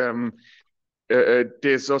 it's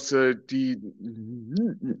there's also the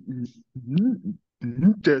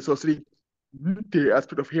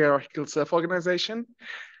aspect of hierarchical self-organization.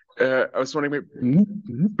 I was wondering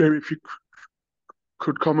maybe if you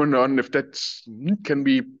could comment on if that can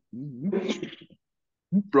be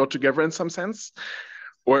brought together in some sense,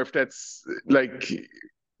 or if that's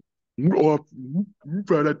or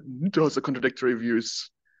rather those are contradictory views.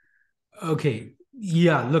 Okay.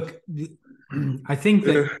 Yeah. Look, I think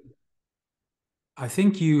that I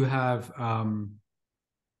think you have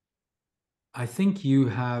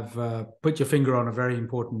put your finger on a very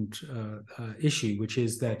important issue, which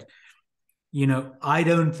is that, I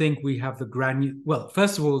don't think we have the well,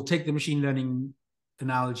 first of all, take the machine learning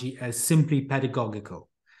analogy as simply pedagogical,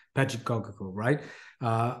 right?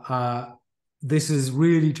 This is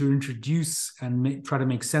really to introduce and try to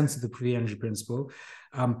make sense of the free-energy principle.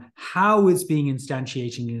 How it's being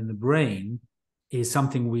instantiated in the brain is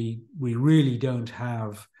something we really don't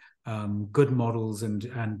have good models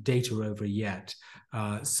and data over yet.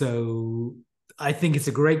 So I think it's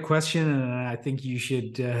a great question, and I think you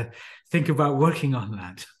should think about working on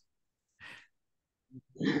that.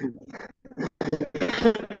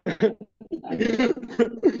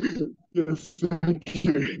 Yes, thank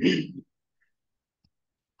you.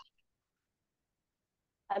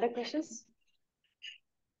 Other questions?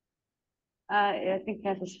 I think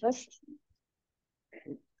that was first.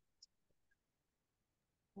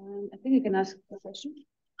 I think you can ask the question.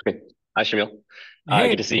 Okay. Hi, Shamil. Hey,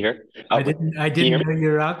 good to see you here. I didn't know you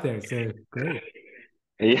were out there, so great.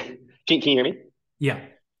 Yeah. Can you hear me? Yeah.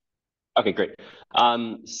 Okay, great.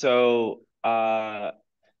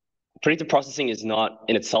 Predictive processing is not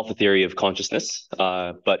in itself a theory of consciousness,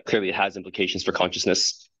 but clearly it has implications for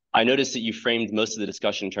consciousness. I noticed that you framed most of the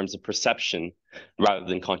discussion in terms of perception rather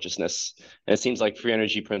than consciousness. And it seems like free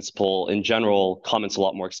energy principle in general comments a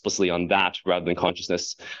lot more explicitly on that rather than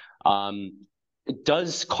consciousness.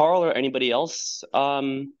 Does Carl or anybody else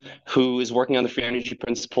who is working on the free energy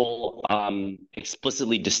principle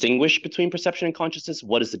explicitly distinguish between perception and consciousness?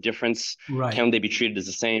 What is the difference? Right. Can they be treated as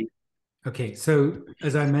the same? Okay, so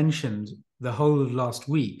as I mentioned, the whole of last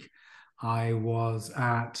week, I was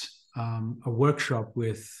at a workshop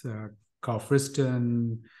with Carl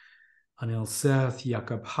Friston, Anil Seth,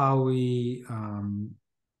 Jakob Howie,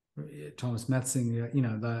 Thomas Metzinger,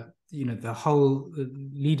 the whole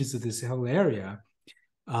leaders of this whole area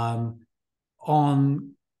on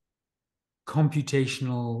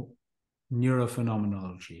computational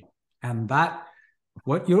neurophenomenology. And that,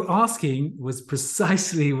 what you're asking, was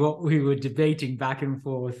precisely what we were debating back and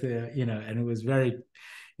forth, and it was very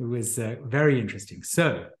interesting.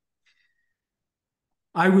 So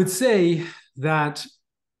I would say that,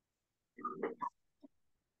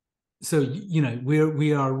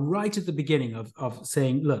 we are right at the beginning of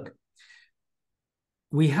saying, look,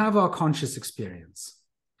 we have our conscious experience,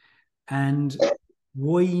 and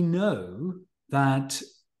we know that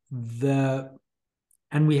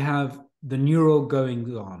we have the neural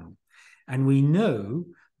going on, and we know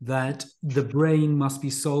that the brain must be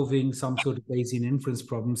solving some sort of Bayesian inference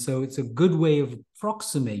problem. So it's a good way of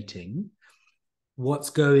approximating what's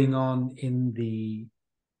going on in the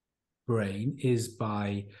brain is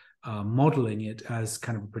by modeling it as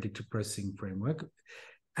kind of a predictive processing framework.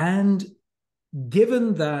 And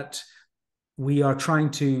given that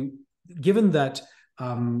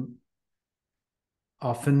our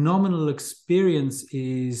phenomenal experience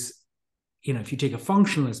is, if you take a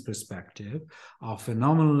functionalist perspective, our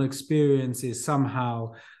phenomenal experience is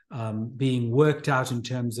somehow being worked out in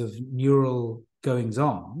terms of neural goings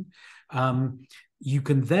on, you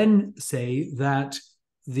can then say that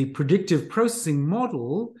the predictive processing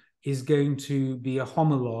model is going to be a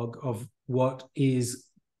homologue of what is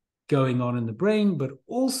going on in the brain, but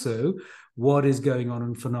also what is going on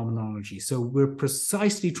in phenomenology. So we're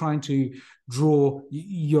precisely trying to draw.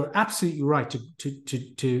 You're absolutely right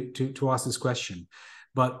to ask this question,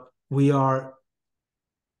 but we are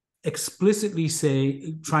explicitly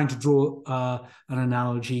trying to draw an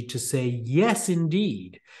analogy to say, yes,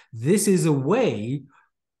 indeed, this is a way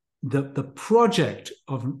that the project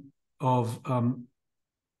of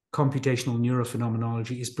computational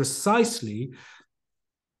neurophenomenology is precisely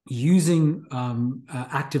using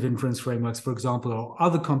active inference frameworks, for example, or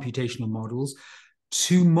other computational models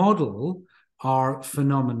to model our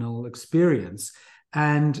phenomenal experience.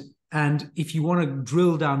 And if you want to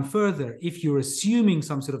drill down further, if you're assuming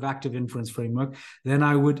some sort of active inference framework, then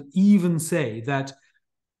I would even say that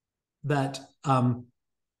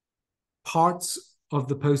parts of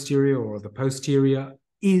the posterior or the posterior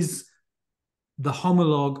is the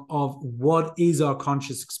homologue of what is our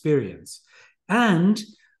conscious experience. And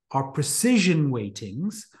our precision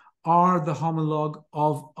weightings are the homologue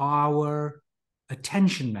of our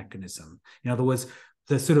attention mechanism. In other words,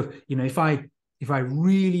 the sort of, if I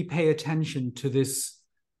really pay attention to this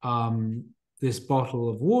this bottle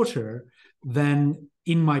of water, then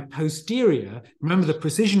in my posterior, remember the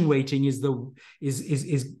precision weighting is the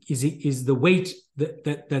weight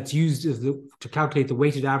that's used to calculate the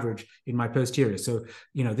weighted average in my posterior. So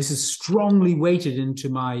this is strongly weighted into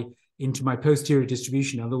my into my posterior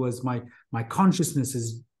distribution. In other words, my consciousness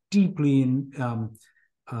is deeply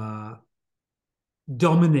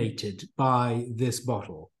dominated by this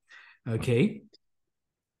bottle. Okay,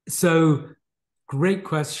 so great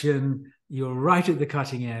question. You're right at the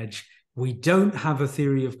cutting edge. We don't have a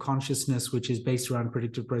theory of consciousness which is based around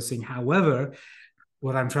predictive processing. However,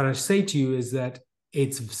 what I'm trying to say to you is that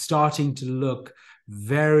it's starting to look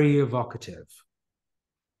very evocative.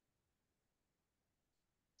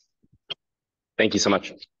 Thank you so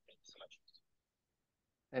much.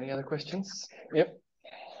 Any other questions? Yep.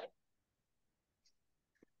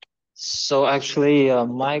 So actually,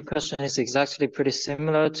 my question is exactly pretty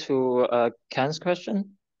similar to Ken's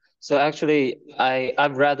question. So actually,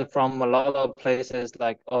 I've read from a lot of places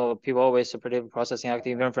like, oh, people always say predictive processing,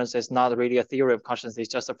 active inference is not really a theory of consciousness,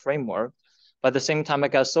 it's just a framework. But at the same time, I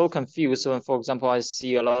got so confused. So, for example, I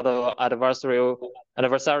see a lot of adversarial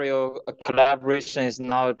collaboration is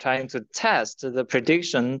now trying to test the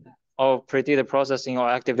prediction of predictive processing or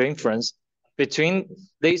active inference between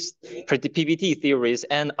these PPT theories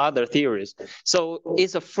and other theories. So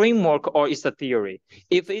it's a framework or it's a theory.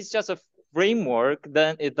 If it's just a framework,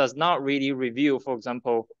 then it does not really review, for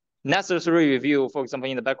example, necessary review, for example,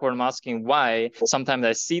 in the backward masking, why sometimes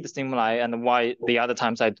I see the stimuli and why the other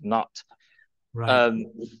times I do not. Right.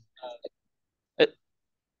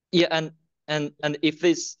 Yeah, and if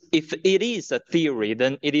it is a theory,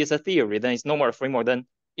 then it is a theory. Then it's no more a framework. Then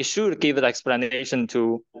it should give an explanation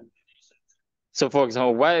to. So, for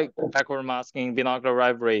example, why backward masking binocular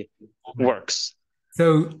rivalry works.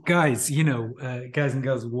 So, guys, guys and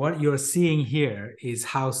girls, what you're seeing here is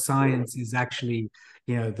how science is actually,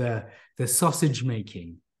 the sausage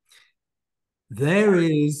making. There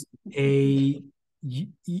is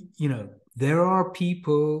there are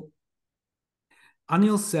people.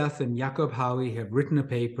 Anil Seth and Jakob Howie have written a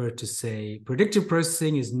paper to say predictive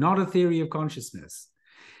processing is not a theory of consciousness.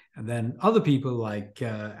 And then other people like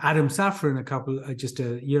Adam Safran, just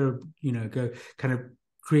a year ago, kind of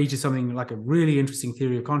created something like a really interesting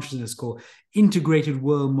theory of consciousness called integrated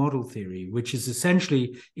world model theory, which is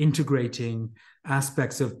essentially integrating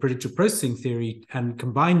aspects of predictive processing theory and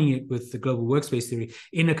combining it with the global workspace theory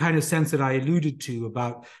in a kind of sense that I alluded to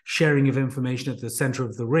about sharing of information at the center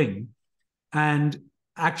of the ring, and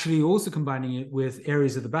actually also combining it with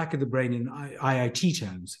areas at the back of the brain in IIT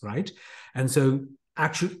terms, right? And so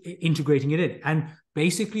actually integrating it in. And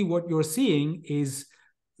basically what you're seeing is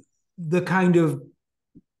the kind of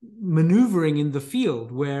maneuvering in the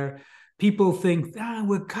field where people think,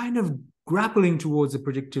 we're kind of grappling towards a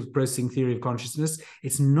predictive processing theory of consciousness.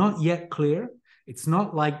 It's not yet clear. It's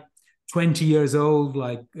not like 20 years old,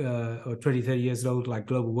 or 20, 30 years old, like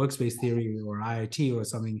global workspace theory or IIT or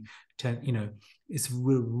something.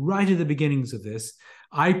 We're right at the beginnings of this.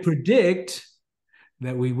 I predict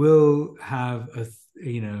that we will have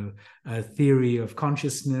a theory of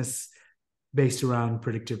consciousness based around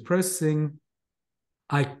predictive processing.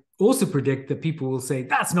 I also predict that people will say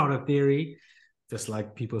that's not a theory, just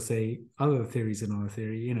like people say other theories are not a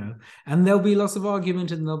theory, and there'll be lots of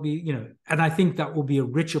argument, and there'll be, and I think that will be a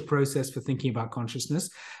richer process for thinking about consciousness,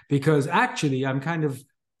 because actually I'm kind of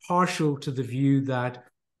partial to the view that,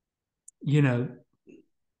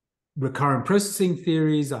 recurrent processing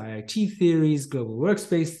theories, IIT theories, global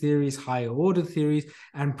workspace theories, higher order theories,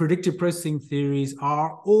 and predictive processing theories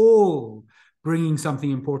are all bringing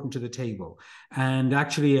something important to the table. And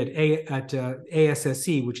actually at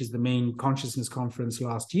ASSC, which is the main consciousness conference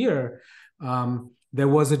last year, there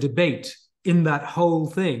was a debate in that whole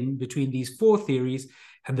thing between these four theories,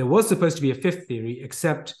 and there was supposed to be a fifth theory,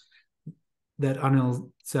 except that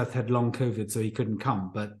Anil Seth had long COVID, so he couldn't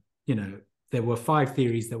come. But, there were five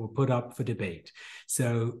theories that were put up for debate.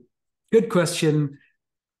 So good question,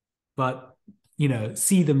 but,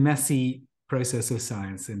 see the messy process of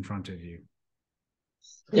science in front of you.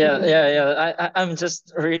 Yeah. I'm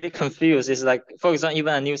just really confused. It's like, for example,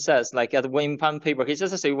 even Anil says, like at one paper, he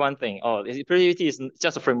just say one thing. Oh, predictivity is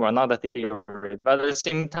just a framework, not a theory. But at the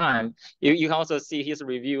same time, you can also see his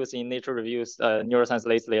reviews in Nature Reviews, Neuroscience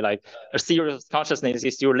lately, like a theory of consciousness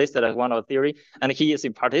is still listed as one of the theory, and he is a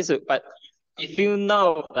participant. But if you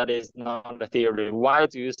know that is not a theory, why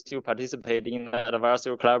do you still participate in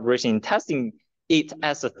adversarial collaboration in testing it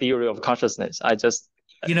as a theory of consciousness? I just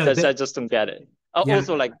don't get it. Yeah.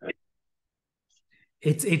 Also, like,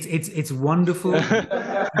 it's wonderful.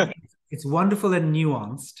 It's wonderful and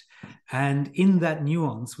nuanced, and in that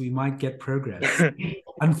nuance we might get progress.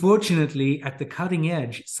 Unfortunately, at the cutting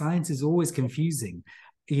edge, science is always confusing.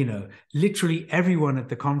 Literally everyone at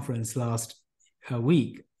the conference last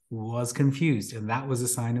week was confused, and that was a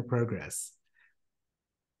sign of progress.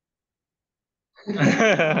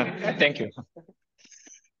 Thank you.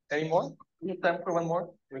 Any more? We have time for one more.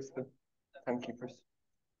 Where's the timekeepers?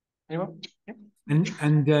 Anyone? Yeah.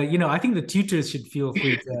 And you know, I think the tutors should feel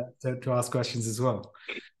free to ask questions as well.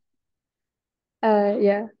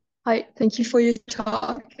 Yeah. Hi, thank you for your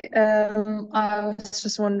talk. I was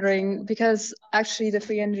just wondering, because actually the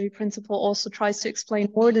free energy principle also tries to explain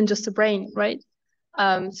more than just the brain, right?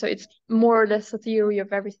 So it's more or less a theory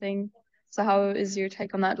of everything. So how is your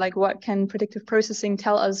take on that? Like, what can predictive processing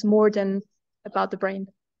tell us more than about the brain?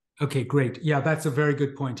 Okay, great. Yeah, that's a very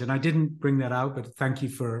good point. And I didn't bring that out, but thank you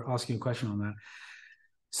for asking a question on that.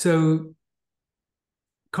 So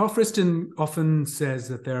Carl Friston often says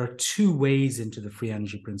that there are two ways into the free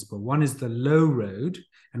energy principle. One is the low road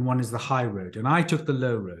and one is the high road. And I took the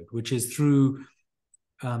low road, which is through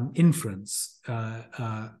inference.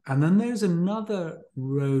 And then there's another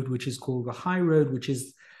road, which is called the high road, which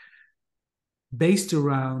is based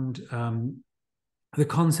around the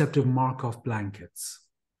concept of Markov blankets.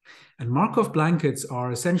 And Markov blankets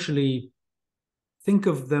are essentially, think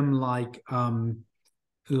of them like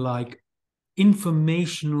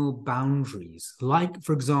informational boundaries, like,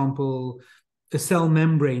 for example, a cell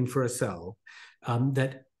membrane for a cell,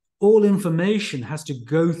 that all information has to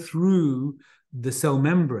go through the cell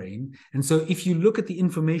membrane. And so if you look at the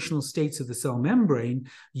informational states of the cell membrane,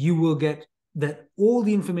 you will get that all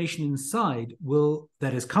the information inside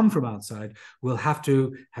that has come from outside will have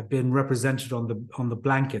to have been represented on the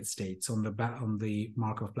blanket states, on the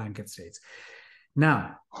Markov blanket states.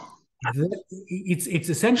 Now, it's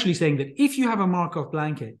essentially saying that if you have a Markov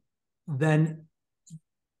blanket, then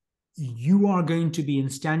you are going to be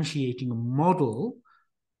instantiating a model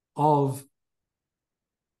of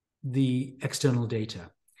the external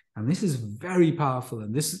data. And this is very powerful.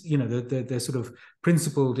 And this, you know, the sort of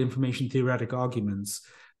principled information theoretic arguments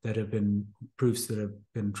that have been proofs that have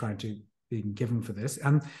been being given for this.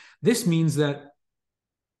 And this means that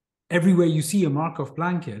everywhere you see a Markov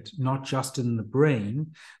blanket, not just in the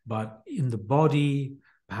brain, but in the body,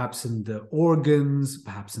 perhaps in the organs,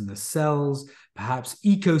 perhaps in the cells, perhaps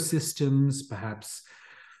ecosystems, perhaps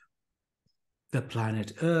the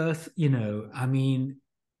planet Earth, you know, I mean,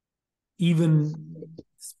 even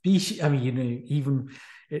species, I mean, you know, even,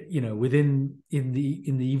 you know, in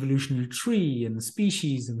the evolutionary tree and the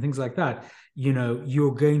species and things like that, you know,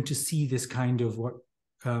 you're going to see this kind of what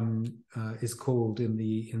is called in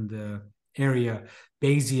the area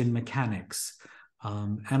Bayesian mechanics.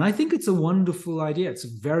 And I think it's a wonderful idea. It's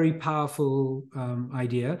a very powerful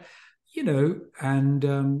idea, you know,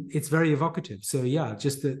 and it's very evocative. So yeah,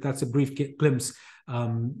 just that's a brief glimpse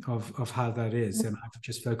of how that is. And I've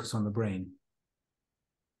just focused on the brain.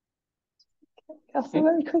 That's a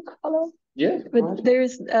very quick follow-up. Yeah. But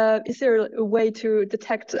is there a way to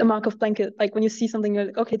detect a Markov blanket? Like when you see something, you're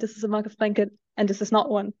like, okay, this is a Markov blanket and this is not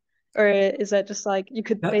one. Or is that just like you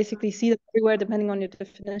could basically see them everywhere depending on your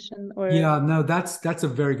definition? Or yeah, no, that's a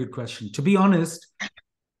very good question. To be honest,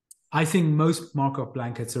 I think most Markov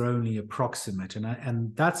blankets are only approximate,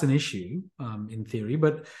 and that's an issue in theory.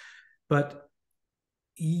 But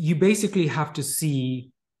you basically have to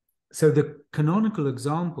see. So the canonical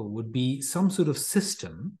example would be some sort of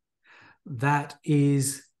system that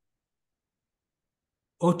is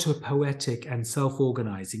autopoietic and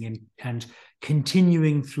self-organizing and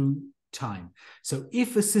continuing through time. So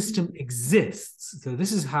if a system exists, so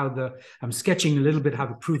this is how I'm sketching a little bit how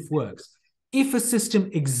the proof works. If a system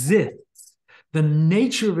exists, the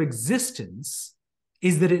nature of existence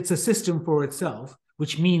is that it's a system for itself,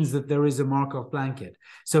 which means that there is a Markov blanket.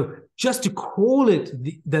 So just to call it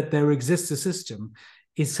that there exists a system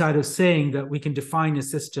is kind of saying that we can define a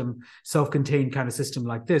system, self-contained kind of system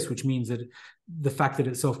like this, which means that the fact that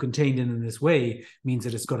it's self-contained in this way means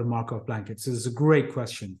that it's got a Markov blanket. So it's a great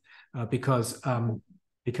question because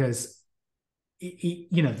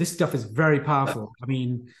you know, this stuff is very powerful. I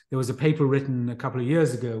mean, there was a paper written a couple of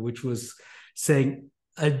years ago which was saying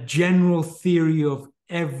a general theory of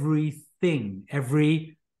everything,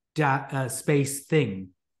 every space thing.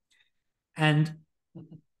 And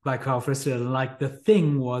by Carl Friston, like the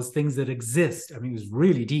thing was things that exist. I mean, it was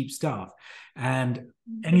really deep stuff. And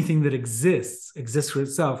anything that exists for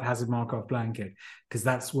itself has a Markov blanket, because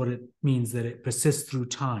that's what it means, that it persists through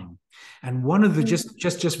time. And one of the,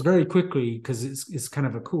 just very quickly, because it's kind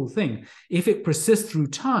of a cool thing, if it persists through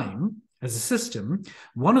time as a system,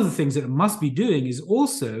 one of the things that it must be doing is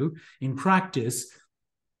also, in practice,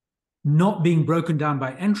 not being broken down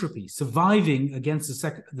by entropy, surviving against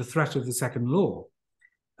the threat of the second law,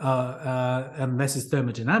 unless it's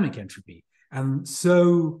thermodynamic entropy. And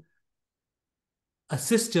so a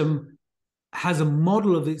system has a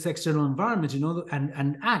model of its external environment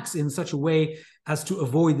and acts in such a way as to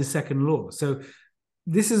avoid the second law. So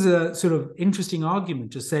this is a sort of interesting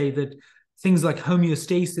argument to say that things like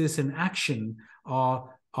homeostasis and action are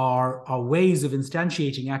ways of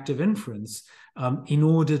instantiating active inference in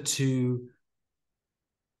order to,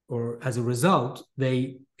 or as a result,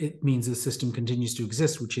 it means the system continues to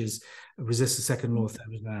exist, which is resists the second law of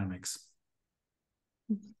thermodynamics.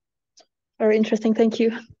 Very interesting. Thank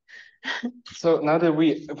you. So now that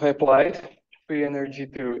we have applied free energy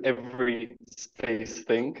to every space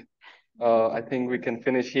thing, I think we can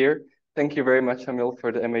finish here. Thank you very much, Shamil,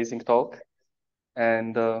 for the amazing talk.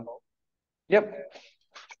 And yep.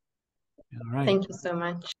 All right. Thank you so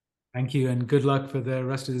much. Thank you, and good luck for the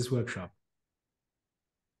rest of this workshop.